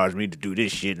 you charge me to do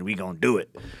this shit and we gonna do it.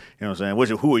 You know what I'm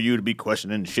saying? Who are you to be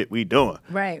questioning the shit we doing?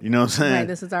 Right. You know what I'm saying? Right,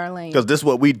 this is our lane. Because this is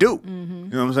what we do. You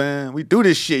know what I'm saying? We do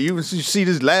this shit. You see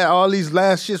all these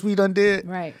last shits we done did?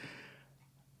 Right.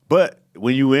 But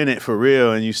when you in it for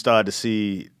real and you start to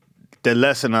see the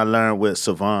lesson I learned with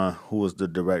Savon, who was the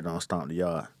director on Stomp the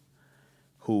Yard,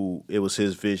 who it was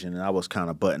his vision and I was kind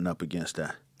of butting up against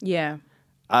that. Yeah.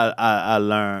 I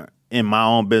learned in my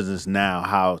own business now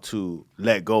how to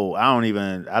let go.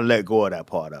 I let go of that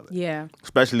part of it. Yeah.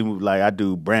 Especially like I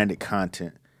do branded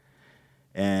content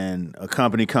and a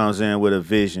company comes in with a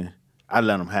vision, I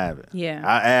let them have it. Yeah.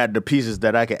 I add the pieces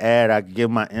that I can add, I can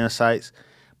give my insights,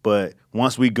 but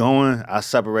once we going, I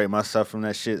separate myself from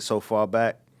that shit so far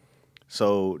back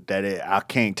so that I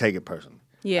can't take it personally.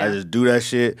 Yeah. I just do that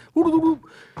shit.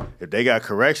 If they got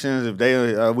corrections, if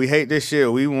they we hate this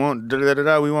shit, we want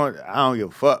we want. I don't give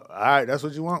a fuck. All right, that's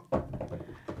what you want.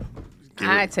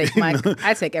 I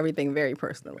take everything very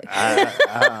personally.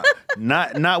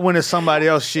 Not when it's somebody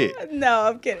else shit. No,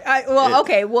 I'm kidding.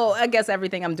 Okay. Well, I guess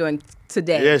everything I'm doing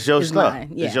today It's your is stuff.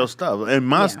 mine. Yeah. It's your stuff. And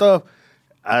my stuff,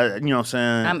 you know what I'm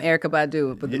saying? I'm Erykah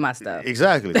Badu with my stuff.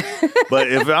 Exactly.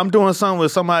 But if I'm doing something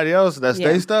with somebody else, that's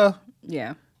their stuff.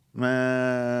 Yeah.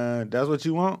 Man, that's what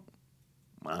you want?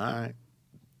 All right.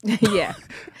 Yeah.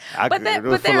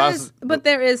 But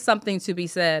there is something to be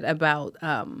said about,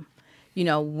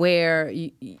 where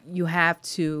you have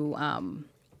to,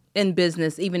 in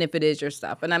business, even if it is your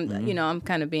stuff. And I'm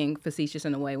kind of being facetious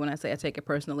in a way when I say I take it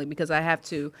personally because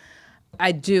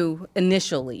I do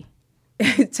initially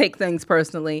take things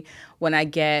personally when I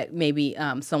get maybe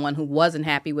someone who wasn't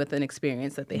happy with an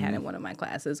experience that they had in one of my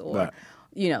classes or,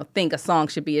 think a song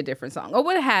should be a different song or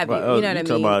what have you. You know what I mean?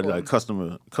 Talking about like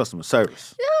customer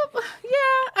service. Yeah,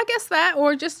 I guess that,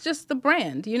 or just the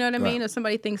brand. You know what I mean? If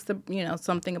somebody thinks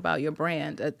something about your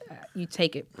brand, you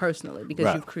take it personally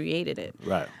because you've created it.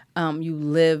 Right. You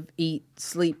live, eat,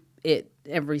 sleep it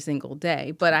every single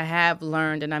day. But I have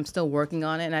learned, and I'm still working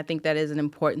on it, and I think that is an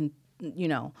important,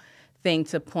 thing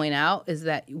to point out is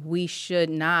that we should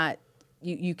not.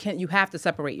 You have to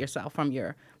separate yourself from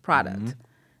your product. Mm-hmm.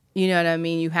 You know what I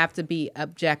mean? You have to be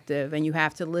objective and you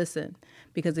have to listen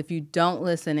because if you don't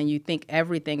listen and you think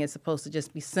everything is supposed to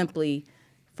just be simply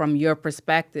from your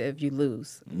perspective, you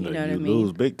lose. You know what I mean? You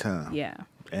lose big time. Yeah.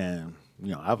 And,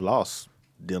 I've lost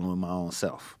dealing with my own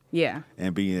self. Yeah.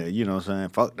 And being, you know what I'm saying?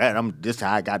 Fuck that. This is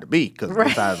how I got to be because this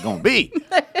is how it's going to be.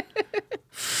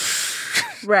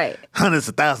 Right. Hundreds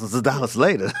of thousands of dollars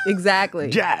later. Exactly.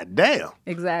 God damn.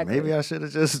 Exactly. Maybe I should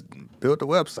have just built a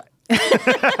website.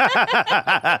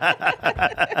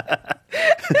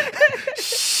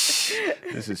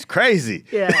 This is crazy.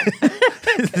 Yeah.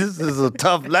 This is a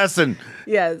tough lesson.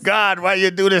 Yes. God, why you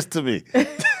do this to me?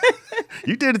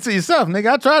 You did it to yourself,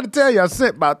 nigga. I tried to tell you. I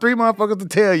sent about 3 motherfuckers to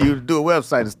tell you to do a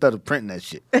website instead of printing that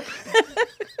shit.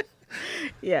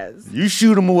 Yes. You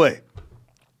shoot them away.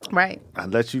 Right. I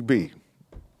let you be.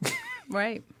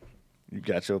 Right. You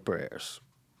got your prayers.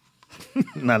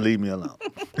 Now leave me alone.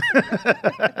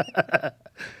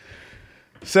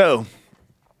 So,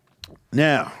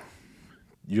 now,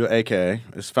 you're AKA.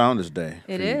 It's Founders Day.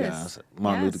 It for you is. guys.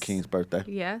 Martin Luther King's birthday.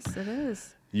 Yes, it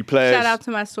is. You pledged. Shout out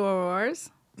to my sorors.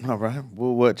 All right.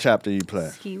 Well, what chapter you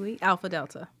pledged? Kiwi, Alpha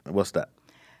Delta. What's that?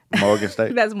 Morgan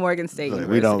State? That's Morgan State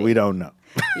University. We don't know.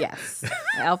 Yes.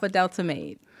 Alpha Delta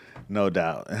made. No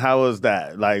doubt. And how was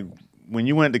that? Like, when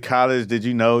you went to college, did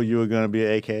you know you were going to be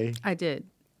an AKA? I did.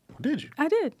 Did you? I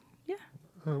did. Yeah.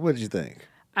 What did you think?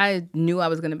 I knew I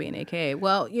was going to be an AKA.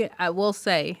 Well, yeah, I will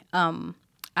say,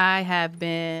 I have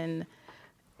been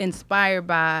inspired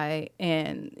by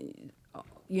and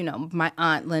my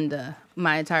Aunt Linda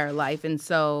my entire life, and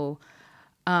so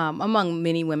among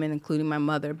many women, including my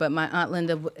mother. But my Aunt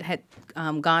Linda had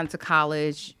gone to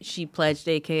college. She pledged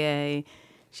AKA.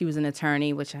 She was an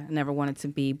attorney, which I never wanted to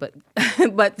be, but I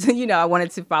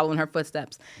wanted to follow in her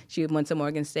footsteps. She went to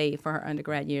Morgan State for her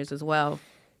undergrad years as well.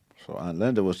 So Aunt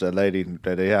Linda was that lady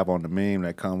that they have on the meme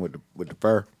that come with the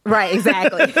fur. Right,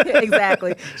 exactly,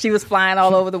 exactly. She was flying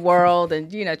all over the world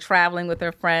and traveling with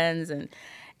her friends, and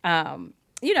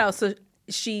so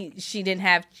she didn't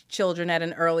have children at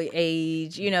an early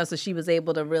age, so she was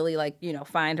able to really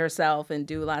find herself and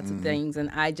do lots of things, and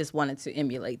I just wanted to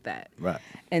emulate that. Right.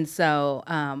 And so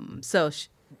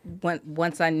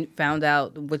once I found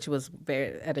out, which was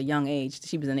at a young age,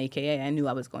 she was an AKA, I knew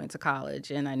I was going to college,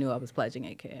 and I knew I was pledging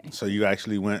AKA. So you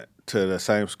actually went to the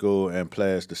same school and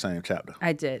pledged the same chapter?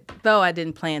 I did, though I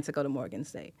didn't plan to go to Morgan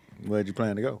State. Where'd you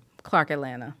plan to go? Clark,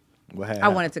 Atlanta. What happened? I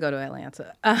wanted to go to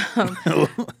Atlanta.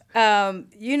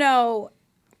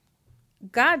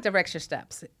 God directs your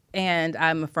steps, and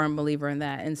I'm a firm believer in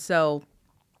that. And so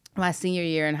my senior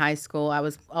year in high school, I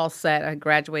was all set. I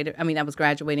was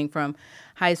graduating from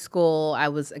high school. I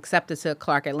was accepted to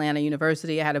Clark Atlanta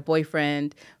University. I had a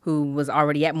boyfriend who was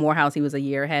already at Morehouse. He was a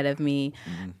year ahead of me.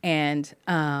 And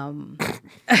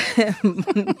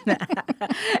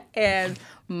and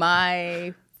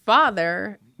my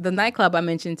father, the nightclub I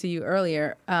mentioned to you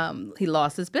earlier, he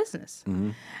lost his business.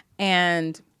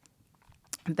 And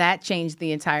that changed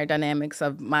the entire dynamics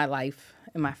of my life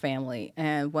and my family.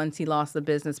 And once he lost the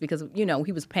business, because,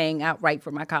 he was paying outright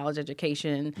for my college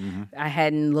education. I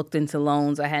hadn't looked into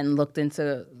loans. I hadn't looked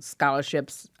into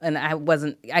scholarships. And I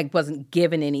wasn't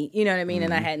given any, you know what I mean?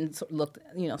 And I hadn't looked,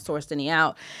 sourced any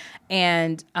out.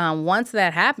 And once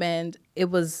that happened, it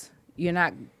was, you're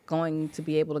not going to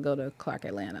be able to go to Clark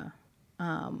Atlanta.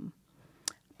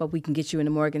 But we can get you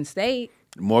into Morgan State.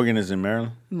 Morgan is in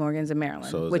Maryland? Morgan's in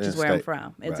Maryland, So which is where I'm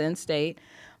from. It's in state.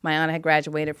 My aunt had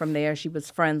graduated from there. She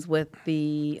was friends with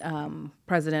the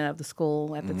president of the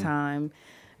school at the time.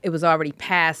 It was already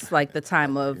past the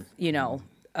time of,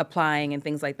 applying and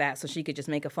things like that, so she could just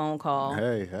make a phone call.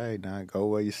 Hey, now go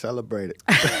where you celebrate it.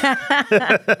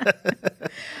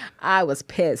 I was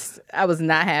pissed. I was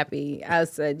not happy. I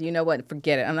said, you know what,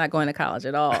 forget it. I'm not going to college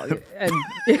at all. And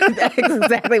that's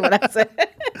exactly what I said.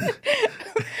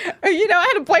 I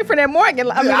had a boyfriend at Morgan.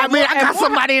 I got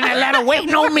somebody in Atlanta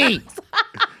waiting on me.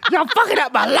 Y'all fucking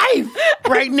up my life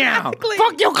right now. Exactly.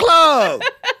 Fuck your club.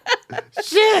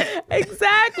 Shit.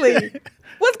 Exactly.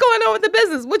 What's going on with the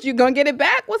business? What, you gonna get it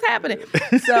back? What's happening?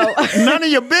 So none of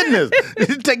your business.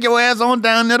 Take your ass on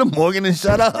down there to Morgan and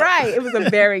shut up. Right. It was a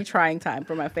very trying time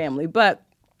for my family, but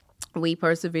we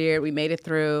persevered. We made it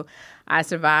through. I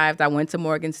survived. I went to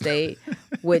Morgan State,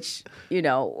 which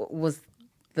was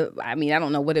I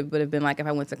don't know what it would have been like if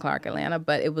I went to Clark Atlanta,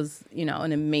 but it was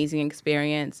an amazing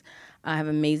experience. I have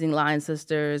amazing line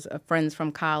sisters, friends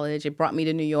from college. It brought me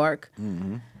to New York.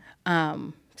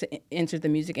 To enter the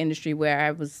music industry, where I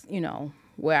was,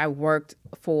 where I worked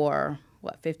for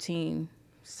between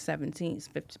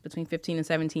 15 and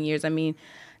 17 years. I mean,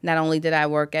 not only did I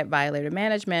work at Violator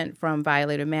Management, from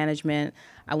Violator Management,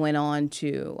 I went on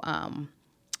to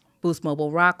Boost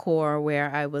Mobile Rock Corps,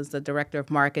 where I was the director of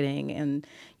marketing, and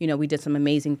we did some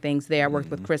amazing things there. I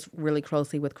worked with Chris really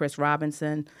closely with Chris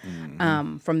Robinson.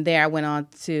 From there, I went on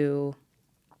to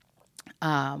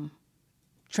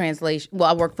translation. Well,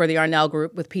 I worked for the Arnell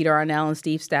Group with Peter Arnell and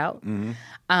Steve Stout.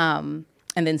 And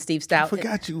then Steve Stout. I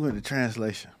forgot you were the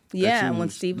translation. Yeah, when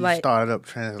Steve started up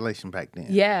Translation back then.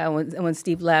 Yeah, when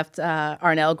Steve left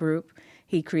Arnell Group,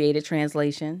 he created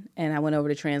Translation, and I went over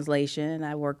to Translation.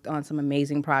 I worked on some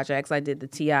amazing projects. I did the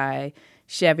T.I.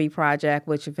 Chevy project,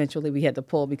 which eventually we had to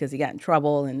pull because he got in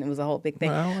trouble, and it was a whole big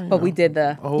thing. Well, but we did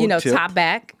the top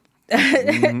back.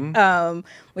 Mm-hmm.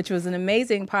 Which was an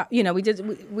amazing,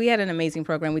 we had an amazing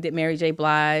program. We did Mary J.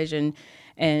 Blige and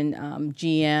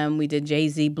GM. We did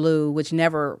Jay-Z Blue, which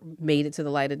never made it to the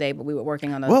light of day, but we were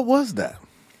working on What was that?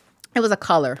 It was a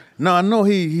color. No, I know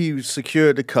he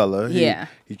secured the color. Yeah.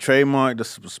 He trademarked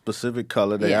the specific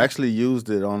color. They actually used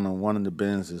it on one of the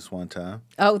Benzes one time.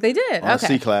 Oh, they did? On okay.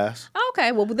 C-Class.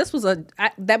 Okay, well, this was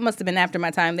that must have been after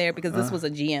my time there because this was a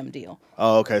GM deal.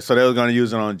 Oh, okay. So they were going to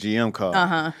use it on a GM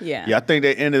car. Yeah. Yeah, I think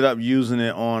they ended up using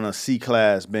it on a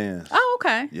C-Class Benz. Oh,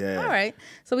 okay. Yeah. All right.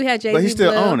 So we had Jay-Z But he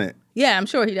still Blue. own it. Yeah, I'm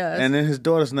sure he does. And then his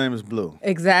daughter's name is Blue.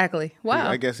 Exactly. Wow.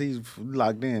 I guess he's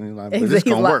locked in. He's like, but this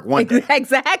going to work one day.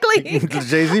 Exactly.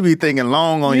 Jay-Z be thinking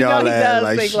long on y'all ass.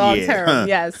 Like, think long term,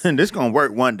 yes. And this going to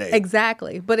work one day.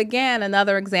 Exactly. But again,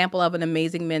 another example of an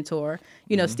amazing mentor.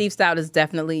 You know, Steve Stout is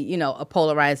definitely, a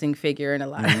polarizing figure in a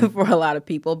lot for a lot of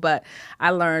people. But I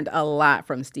learned a lot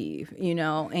from Steve,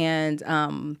 and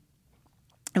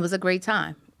it was a great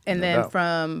time. And then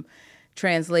from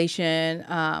Translation,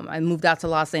 I moved out to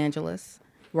Los Angeles,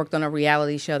 worked on a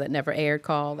reality show that never aired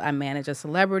called I Manage a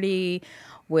Celebrity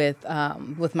with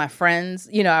my friends.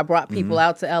 I brought people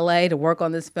out to LA to work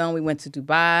on this film. We went to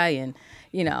Dubai and,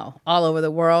 all over the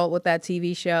world with that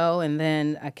TV show. And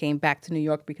then I came back to New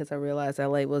York because I realized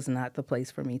LA was not the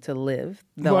place for me to live,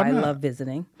 though I love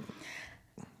visiting.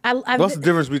 What's the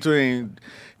difference between,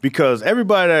 because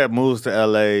everybody that moves to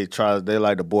LA they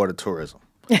like the border tourism.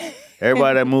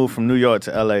 Everybody that moved from New York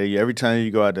to LA, every time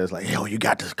you go out there, it's like, yo, you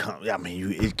got to come. I mean,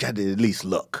 you got to at least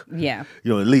look. Yeah.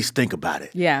 At least think about it.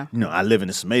 Yeah. I live in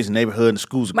this amazing neighborhood and the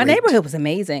schools are My great. neighborhood was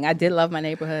amazing. I did love my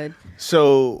neighborhood.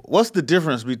 So what's the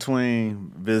difference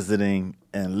between visiting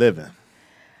and living?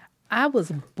 I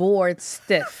was bored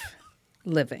stiff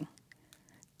living.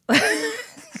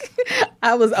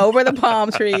 I was over the palm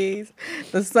trees.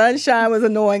 The sunshine was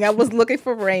annoying. I was looking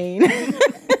for rain.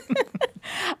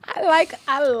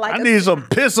 I need some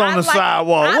piss on the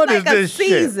sidewalk. What is this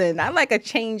season. shit? I like a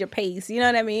change of pace. You know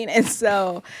what I mean? And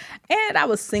I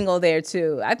was single there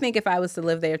too. I think if I was to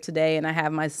live there today and I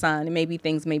have my son, maybe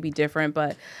things may be different.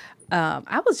 But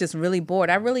I was just really bored.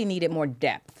 I really needed more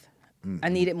depth. I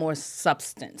needed more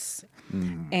substance.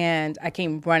 And I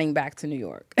came running back to New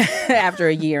York after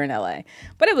a year in LA.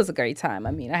 But it was a great time.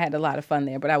 I mean, I had a lot of fun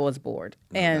there, but I was bored.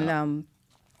 And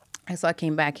so I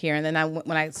came back here, and then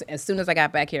as soon as I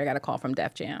got back here, I got a call from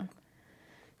Def Jam.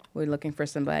 We're looking for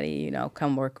somebody,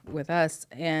 come work with us,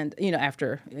 and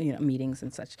after meetings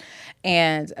and such,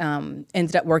 and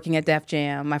ended up working at Def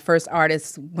Jam. My first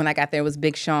artist when I got there was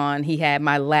Big Sean. He had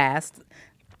My Last,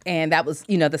 and that was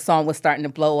the song was starting to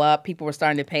blow up. People were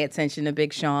starting to pay attention to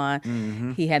Big Sean.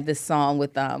 Mm-hmm. He had this song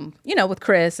with with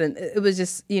Chris, and it was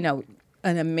just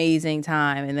an amazing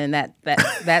time. And then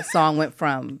that song went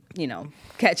from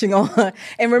catching on.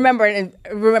 And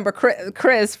remember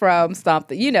Chris from Stomp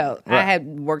the, right. I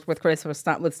had worked with Chris with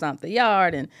Stomp the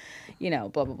Yard and, blah,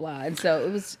 blah, blah. And so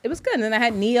it was good. And then I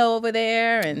had Neo over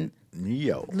there and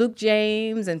Luke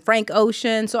James and Frank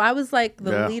Ocean. So I was like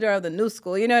the leader of the new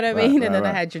school, you know what I mean? And then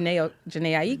I had Janae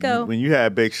Aiko. When you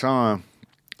had Big Sean,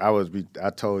 I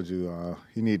told you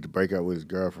he needed to break up with his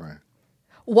girlfriend.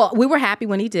 Well, we were happy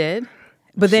when he did.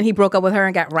 But then he broke up with her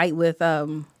and got right with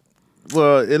the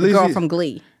girl from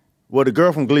Glee. Well, the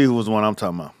girl from Glee was the one I'm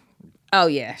talking about. Oh,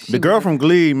 yeah. The girl from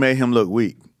Glee made him look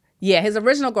weak. Yeah, his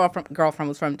original girlfriend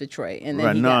was from Detroit. And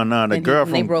then when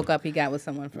they broke up, he got with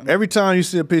someone from... Every time you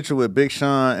see a picture with Big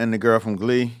Sean and the girl from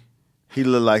Glee, he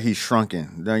looked like he's shrunken.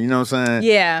 You know what I'm saying?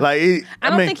 Yeah. Like I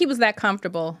don't think he was that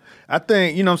comfortable. I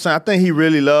think, you know what I'm saying? I think he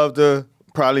really loved her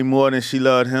probably more than she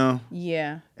loved him.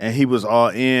 Yeah. And he was all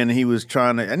in. And he was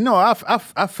trying to... And no, I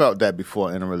felt that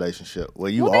before in a relationship. Where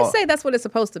they say that's what it's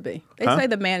supposed to be. They say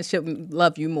the man should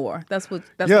love you more. But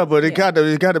it got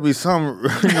to be some,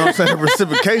 you know what I'm saying,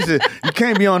 reciprocation. You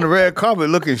can't be on the red carpet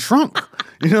looking shrunk.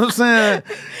 You know what I'm saying?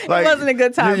 Like, it wasn't a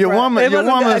good time. Your woman is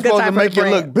supposed to make you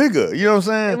look bigger. You know what I'm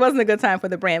saying? It wasn't a good time for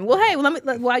the brand. Well, hey,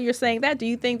 while you're saying that, do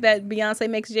you think that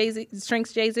Beyonce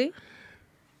shrinks Jay-Z?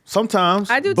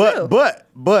 Sometimes I do too. But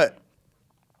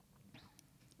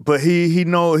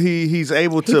he's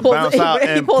able to bounce out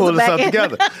and pull himself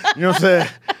together. You know what I'm saying?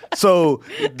 So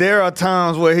there are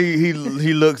times where he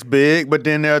looks big, but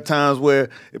then there are times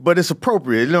but it's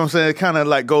appropriate. You know what I'm saying? It kind of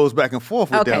like goes back and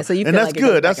forth with them. Okay, so you feel and that's like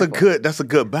good. That's a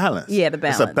good balance. Yeah, the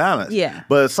balance. It's a balance. Yeah.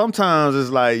 But sometimes it's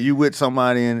like you with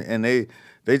somebody and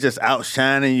they just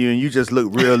outshining you, and you just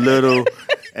look real little,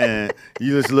 and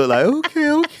you just look like,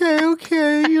 okay,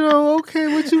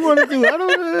 what you want to do? I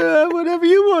don't whatever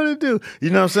you want to do. You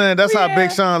know what I'm saying? That's how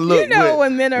Big Sean looked. You know,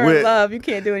 when men are in love, you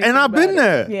can't do anything. And I've been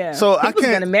there. Yeah. So he I was can't.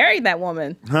 going to marry that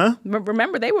woman. Huh?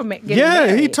 Remember, they were getting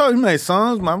married. He told me,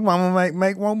 songs, my mama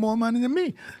make one more money than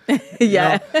me.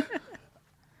 Yeah.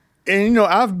 And,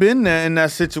 I've been there in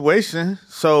that situation,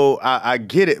 so I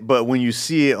get it. But when you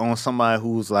see it on somebody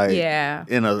who's like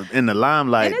in the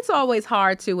limelight. And it's always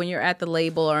hard, too, when you're at the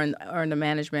label or in the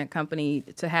management company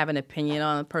to have an opinion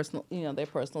on their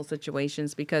personal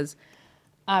situations, because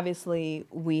obviously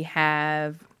we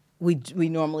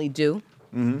normally do.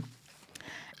 Mm-hmm.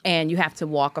 And you have to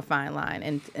walk a fine line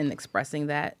in expressing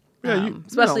that. Yeah,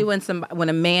 especially when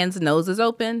a man's nose is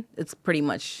open, it's pretty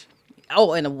much...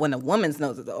 Oh, and when a woman's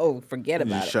nose is, forget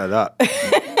about it. Shut up.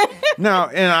 No,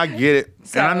 and I get it.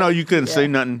 So, and I know you couldn't say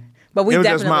nothing. But we definitely...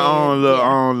 It was just my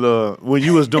own little... When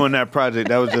you was doing that project,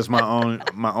 that was just my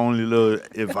only little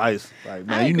advice. Like,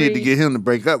 man, you need to get him to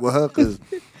break up with her because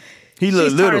he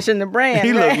looked little. She's tarnishing the brand,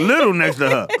 He looked little next to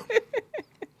her.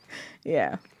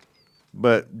 Yeah.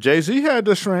 But Jay-Z had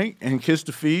to shrink and kiss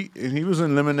the feet, and he was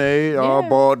in Lemonade, all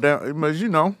balled down. But,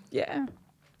 Yeah.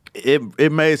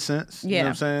 It made sense. Yeah. You know what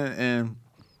I'm saying? And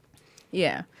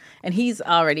yeah. And he's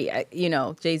already,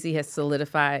 Jay-Z has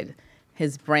solidified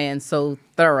his brand so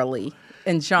thoroughly.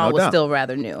 And Sean was still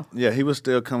rather new. Yeah, he was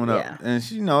still coming up. Yeah. And,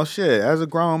 as a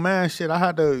grown man, I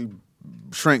had to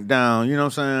shrink down, you know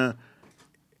what I'm saying,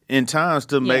 in times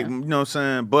to make, you know what I'm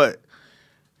saying? But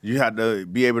you had to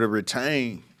be able to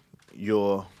retain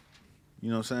your... You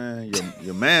know what I'm saying?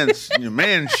 Your man shit. You know what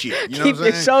I'm saying? Keep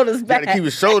your shoulders back. You gotta keep your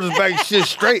shoulders back, shit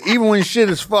straight, even when shit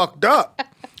is fucked up.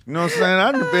 You know what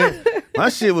I'm saying? My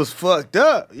shit was fucked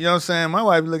up. You know what I'm saying? My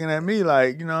wife looking at me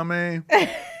like, you know what I mean?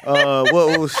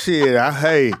 What was shit?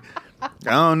 I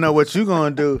don't know what you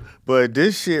gonna do, but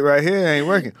this shit right here ain't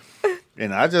working.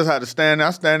 And I just had to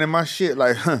stand in my shit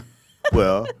like,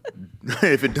 well,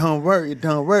 if it don't work, it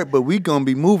don't work. But we gonna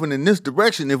be moving in this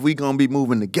direction if we gonna be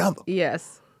moving together.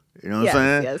 Yes. You know what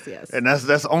I'm saying? Yes. And that's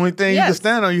the only thing you can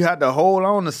stand on. You have to hold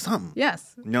on to something.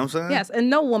 Yes. You know what I'm saying? Yes.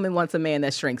 And no woman wants a man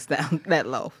that shrinks down that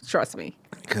low. Trust me.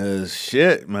 Because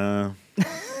shit, man.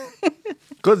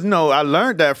 Because, I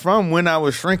learned that from when I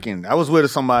was shrinking. I was with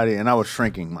somebody and I was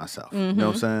shrinking myself. Mm-hmm. You know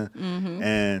what I'm saying? Mm-hmm.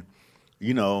 And,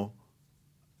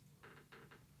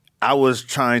 I was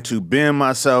trying to bend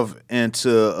myself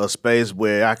into a space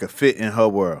where I could fit in her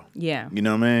world. Yeah. You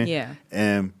know what I mean? Yeah.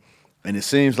 And it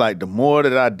seems like the more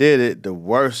that I did it, the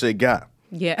worse it got.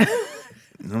 Yeah.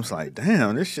 And I was like,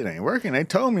 damn, this shit ain't working. They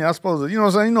told me I was supposed to, you know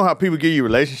what I'm saying? You know how people give you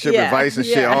relationship advice and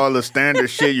shit, all the standard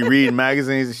shit you read in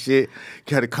magazines and shit.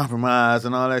 You got to compromise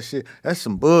and all that shit. That's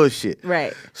some bullshit.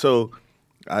 Right. So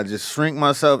I just shrink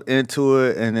myself into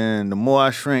it, and then the more I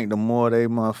shrink, the more they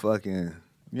motherfucking,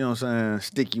 you know what I'm saying,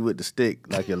 stick you with the stick,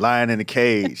 like you're lying in a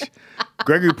cage.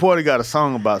 Gregory Porter got a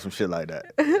song about some shit like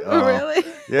that. Really?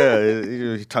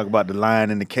 Yeah, he talk about the lion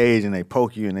in the cage and they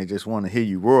poke you and they just want to hear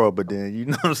you roar, but then, you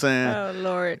know what I'm saying? Oh,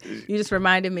 Lord. You just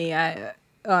reminded me, on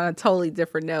a totally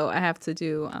different note, I have to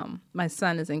do, my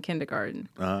son is in kindergarten,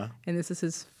 and this is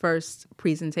his first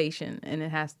presentation, and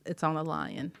it's on a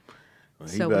lion. Well,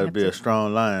 he better be a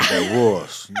strong lion that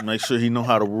roars. Make sure he know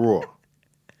how to roar.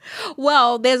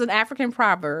 Well, there's an African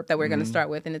proverb that we're going to start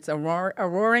with, and it's a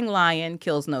roaring lion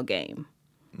kills no game.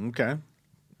 Okay.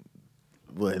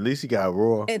 Well, at least he got a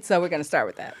roar. And so we're going to start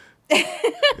with that.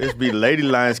 This be lady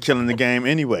lions killing the game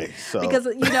anyway. So because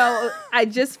I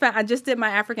just did my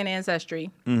African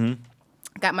ancestry. Mm-hmm.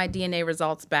 Got my DNA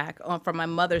results back from my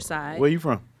mother's side. Where you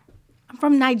from? I'm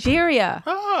from Nigeria.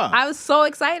 Ah. I was so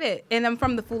excited, and I'm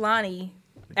from the Fulani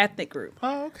ethnic group.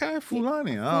 Oh, okay,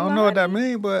 Fulani. I don't know what that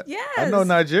means, but I know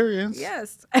Nigerians.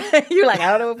 Yes. You're like,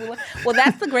 I don't know what Fulani. Well,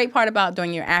 that's the great part about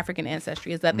doing your African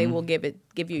ancestry is that they will give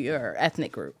you your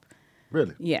ethnic group.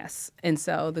 Really? Yes. And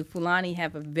so the Fulani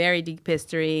have a very deep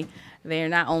history. They're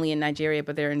not only in Nigeria,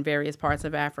 but they're in various parts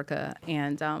of Africa.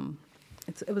 And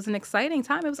it was an exciting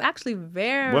time. It was actually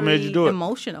very what made you do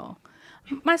emotional.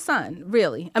 My son,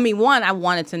 really. I mean, one, I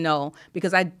wanted to know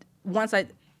because once I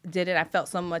did it, I felt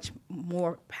so much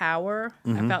more power.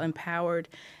 I felt empowered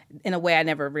in a way I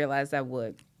never realized I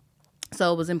would.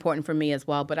 So it was important for me as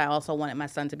well. But I also wanted my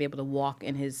son to be able to walk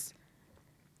in his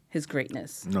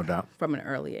greatness. No doubt. From an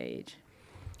early age.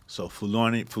 So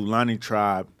Fulani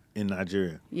tribe in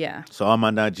Nigeria. Yeah. So all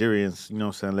my Nigerians, you know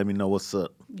what I'm saying, let me know what's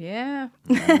up. Yeah.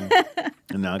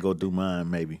 And I'll go do mine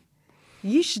maybe.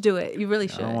 You should do it. You really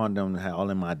should. I don't want them to have all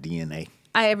in my DNA.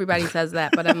 Everybody says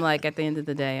that, but I'm like, at the end of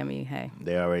the day, I mean, hey.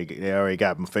 They already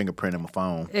got my fingerprint in my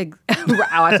phone. I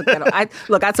took that off.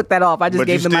 I took that off. I just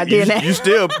gave them my DNA.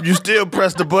 You still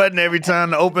press the button every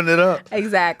time to open it up.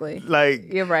 Exactly.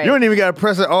 Like, you're right. You don't even got to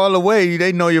press it all the way.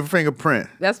 They know your fingerprint.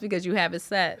 That's because you have it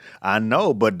set. I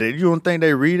know, but you don't think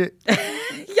they read it?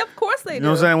 Yeah, of course they do. You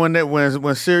know what I'm saying?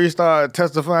 When Siri started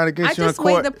testifying against you in court, I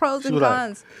just weighed the pros and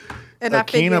cons. And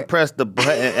Akina pressed the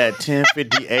button at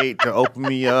 10:58 to open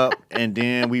me up, and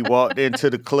then we walked into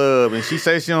the club, and she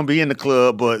said she don't be in the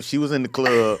club, but she was in the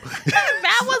club.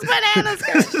 That was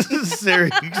bananas.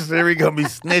 Siri gonna be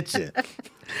snitching.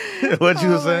 What you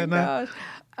were saying now?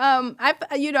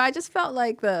 I just felt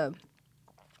like the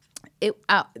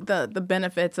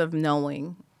benefits of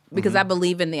knowing. Because I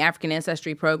believe in the African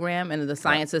Ancestry Program and the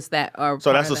scientists that are.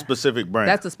 So that's a specific brand.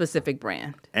 That's a specific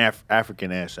brand.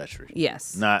 African Ancestry.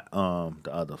 Yes. Not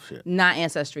the other shit. Not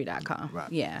Ancestry.com. Right.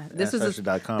 Yeah.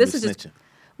 Ancestry.com this is is snitching.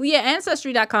 Well, yeah,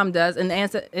 Ancestry.com does,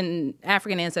 and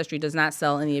African Ancestry does not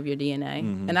sell any of your DNA,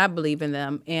 and I believe in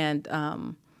them, and I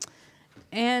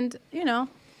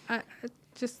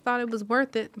just thought it was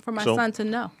worth it for my son to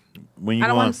know. I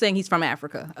don't want him saying he's from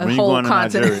Africa, a whole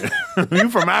continent. You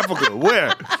from Africa?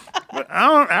 Where?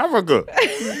 Africa.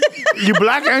 You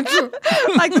black, ain't you?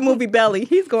 Like the movie Belly.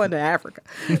 He's going to Africa.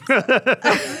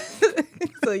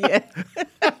 So, yeah.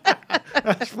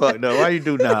 That's fucked up. Why you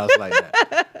do Nas like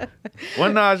that?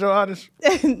 Wasn't Nas your artist?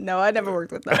 No, I never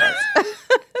worked with Nas.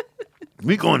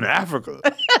 We going to Africa.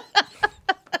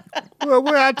 Well,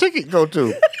 where our ticket go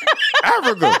to?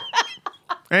 Africa.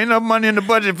 Ain't enough money in the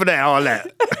budget for that, all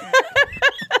that.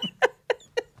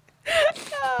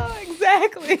 Oh,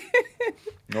 exactly.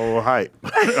 No hype.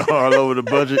 All over the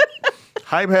budget.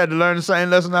 Hype had to learn the same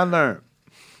lesson I learned.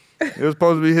 It was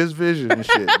supposed to be his vision and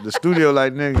shit. The studio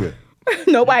like, nigga.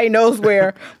 Nobody knows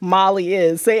where Mali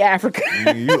is. Say Africa.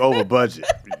 You over budget.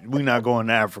 We not going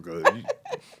to Africa.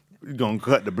 You gonna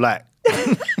cut the black.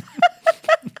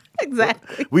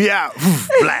 Exactly. We out.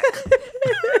 Black.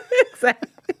 Exactly.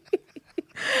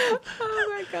 Oh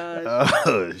my God.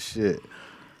 Oh shit.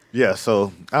 Yeah,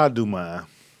 so I'll do mine.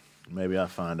 Maybe I'll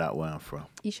find out where I'm from.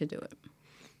 You should do it.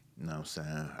 You know what I'm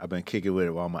saying? I've been kicking with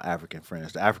it with all my African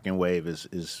friends. The African wave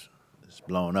is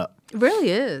blown up. It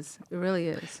really is. It really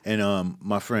is. And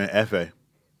my friend Efe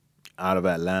out of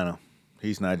Atlanta,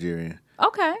 he's Nigerian.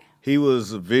 Okay. He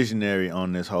was a visionary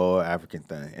on this whole African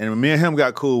thing. And me and him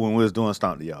got cool when we was doing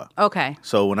Stomp the Yard. Okay.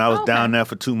 So when I was down there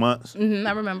for 2 months. Mm-hmm,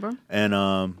 I remember.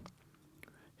 And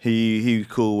he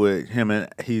cool with him, and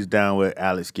he's down with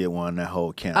Alex Get One, that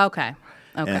whole camp. Okay.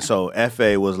 And so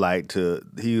F.A. was like he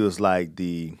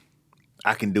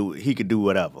could do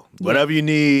whatever. Yeah. Whatever you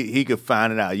need, he could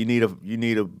find it out. You need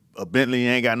a Bentley, you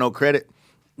ain't got no credit.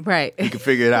 Right. He could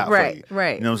figure it out for you.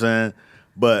 Right. You know what I'm saying?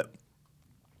 But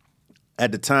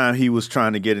at the time he was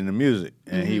trying to get into music,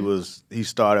 and he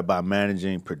started by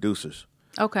managing producers.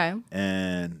 Okay.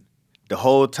 And the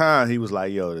whole time he was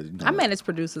like, yo, I managed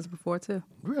producers before too.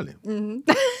 Really?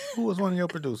 Mm-hmm. Who was one of your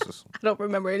producers? I don't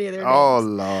remember any of their names. Oh,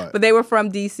 Lord. But they were from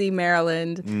D.C.,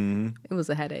 Maryland. Mm-hmm. It was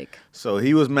a headache. So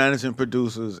he was managing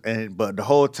producers, but the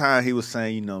whole time he was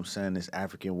saying, you know what I'm saying, this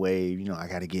African wave, I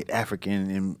got to get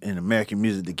African and American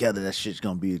music together. That shit's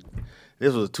going to be,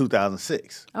 this was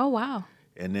 2006. Oh, wow.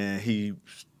 And then he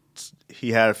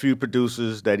had a few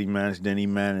producers that he managed. Then he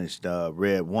managed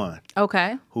Red One.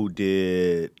 Okay. Who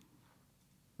did,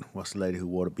 what's the lady who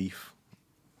wore the beef?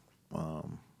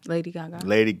 Lady Gaga.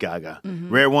 Lady Gaga. Mm-hmm.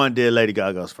 Red One did Lady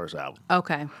Gaga's first album.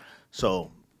 Okay.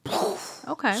 So,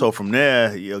 okay. So from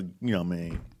there, you know what I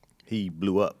mean, he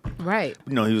blew up. Right.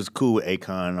 He was cool with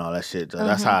Akon and all that shit. So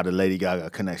that's how the Lady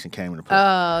Gaga connection came into play.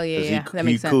 Oh, yeah. That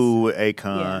makes sense. He cool with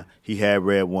Akon. Yeah. He had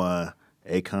Red One.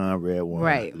 Akon, Red One.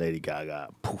 Right. Lady Gaga.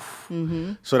 Poof.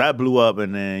 Mm-hmm. So that blew up,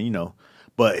 and then,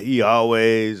 but he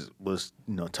always was,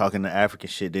 talking the African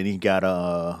shit. Then he got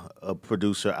a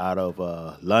producer out of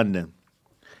London.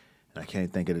 I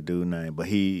can't think of the dude's name, but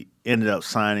he ended up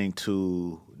signing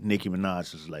to Nicki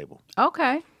Minaj's label.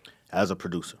 Okay. As a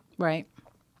producer. Right.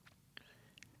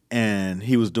 And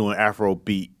he was doing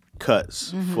Afrobeat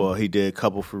cuts he did a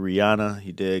couple for Rihanna.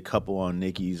 He did a couple on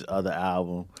Nicki's other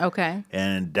album. Okay.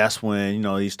 And that's when,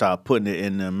 he started putting it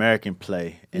in the American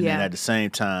play. And then at the same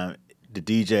time, the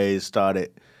DJs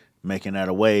started making that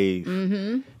a wave.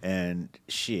 Mm-hmm. And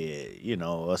shit,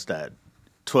 what's that?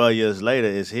 12 years later,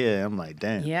 it's here. I'm like,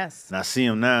 damn. Yes. And I see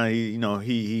him now.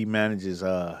 He manages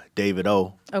David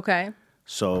O. Okay.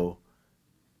 So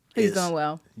he's doing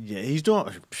well. Yeah, he's doing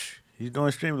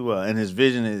extremely well. And his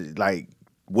vision is like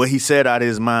what he said out of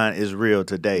his mind is real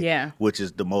today. Yeah. Which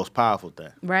is the most powerful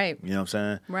thing. Right. You know what I'm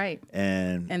saying? Right.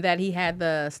 And that he had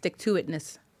the stick to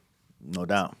itness. No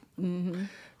doubt. Mm-hmm.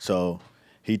 So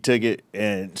he took it,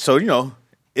 and so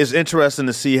it's interesting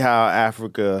to see how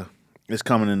Africa is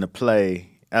coming into play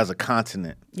as a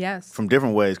continent. Yes. From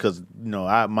different ways, because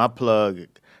my plug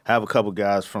have a couple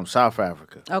guys from South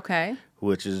Africa. Okay.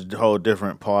 Which is a whole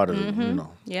different part of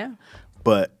Yeah.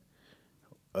 But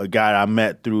a guy I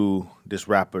met through this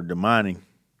rapper Damani,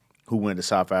 who went to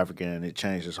South Africa and it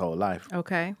changed his whole life.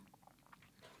 Okay.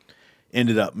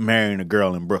 Ended up marrying a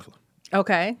girl in Brooklyn.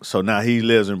 Okay. So now he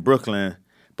lives in Brooklyn,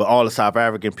 but all the South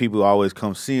African people always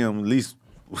come see him at least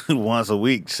once a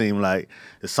week. Seem like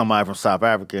there's somebody from South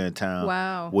Africa in town.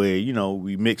 Wow. Where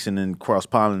we mixing and cross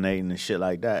pollinating and shit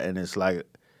like that, and it's like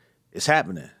it's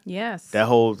happening. Yes. That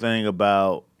whole thing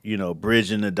about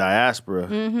bridging the diaspora,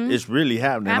 it's really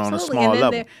happening. Absolutely. On a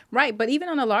small level. Right, but even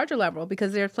on a larger level,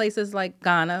 because there are places like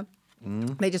Ghana,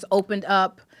 they just opened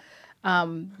up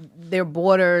their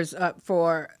borders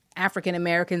for African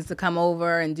Americans to come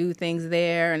over and do things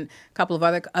there, and a couple of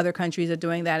other countries are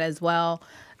doing that as well.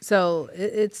 So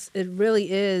it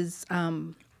really is,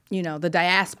 the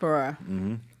diaspora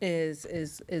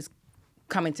is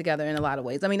coming together in a lot of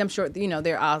ways. I mean, I'm sure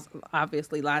there are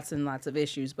obviously lots and lots of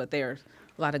issues, but there's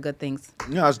a lot of good things.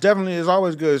 It's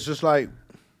always good. It's just like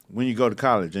when you go to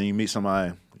college and you meet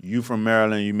somebody. You from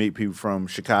Maryland, you meet people from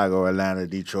Chicago, Atlanta,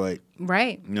 Detroit.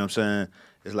 Right. You know what I'm saying?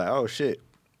 It's like, oh shit,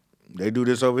 they do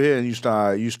this over here, and you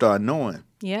start knowing.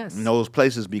 Yes. And those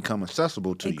places become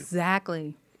accessible to you.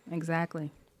 Exactly.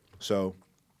 So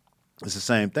it's the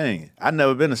same thing. I've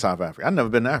never been to South Africa. I've never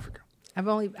been to Africa.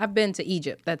 I've been to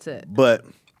Egypt. That's it. But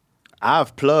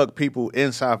I've plugged people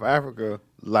in South Africa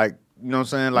like. You know what I'm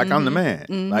saying? Like, I'm the man.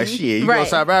 Like, shit, you go to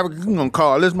South Africa, you going to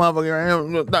call this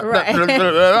motherfucker.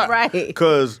 Right. Right.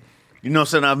 Because, you know what I'm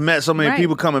saying? I've met so many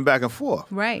people coming back and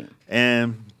forth. Right.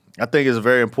 And I think it's a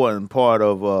very important part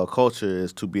of culture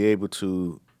is to be able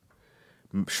to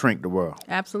shrink the world.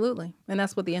 Absolutely. And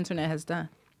that's what the internet has done.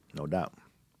 No doubt.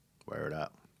 Word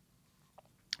up.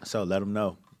 So let them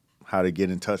know how to get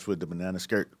in touch with the Banana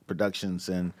Skirt Productions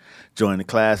and join the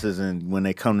classes. And when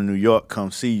they come to New York,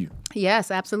 come see you.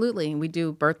 Yes, absolutely. We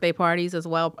do birthday parties as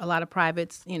well. A lot of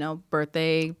privates,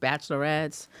 birthday,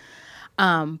 bachelorettes.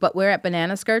 But we're at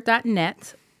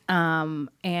bananaskirt.net. And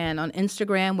on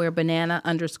Instagram, we're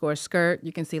banana_skirt.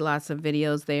 You can see lots of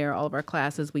videos there. All of our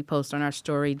classes we post on our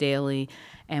story daily,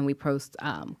 and we post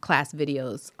class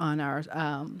videos on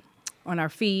our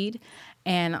feed.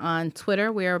 And on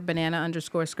Twitter, we're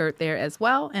banana_skirt there as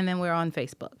well. And then we're on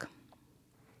Facebook.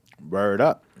 Word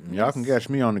up. Yes. Y'all can catch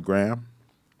me on the gram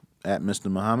at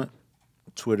Mr. Muhammad.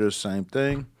 Twitter, same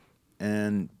thing.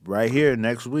 And right here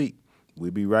next week, we'll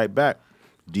be right back.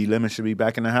 D-Lemon should be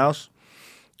back in the house.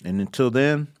 And until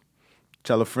then,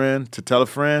 tell a friend to tell a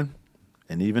friend,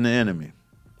 and even the enemy.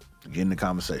 Get in the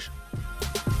conversation.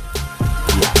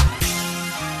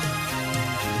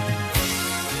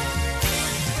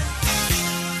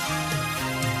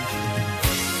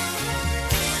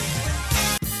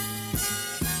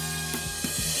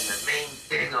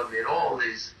 Of it all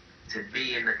is to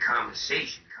be in the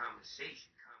conversation.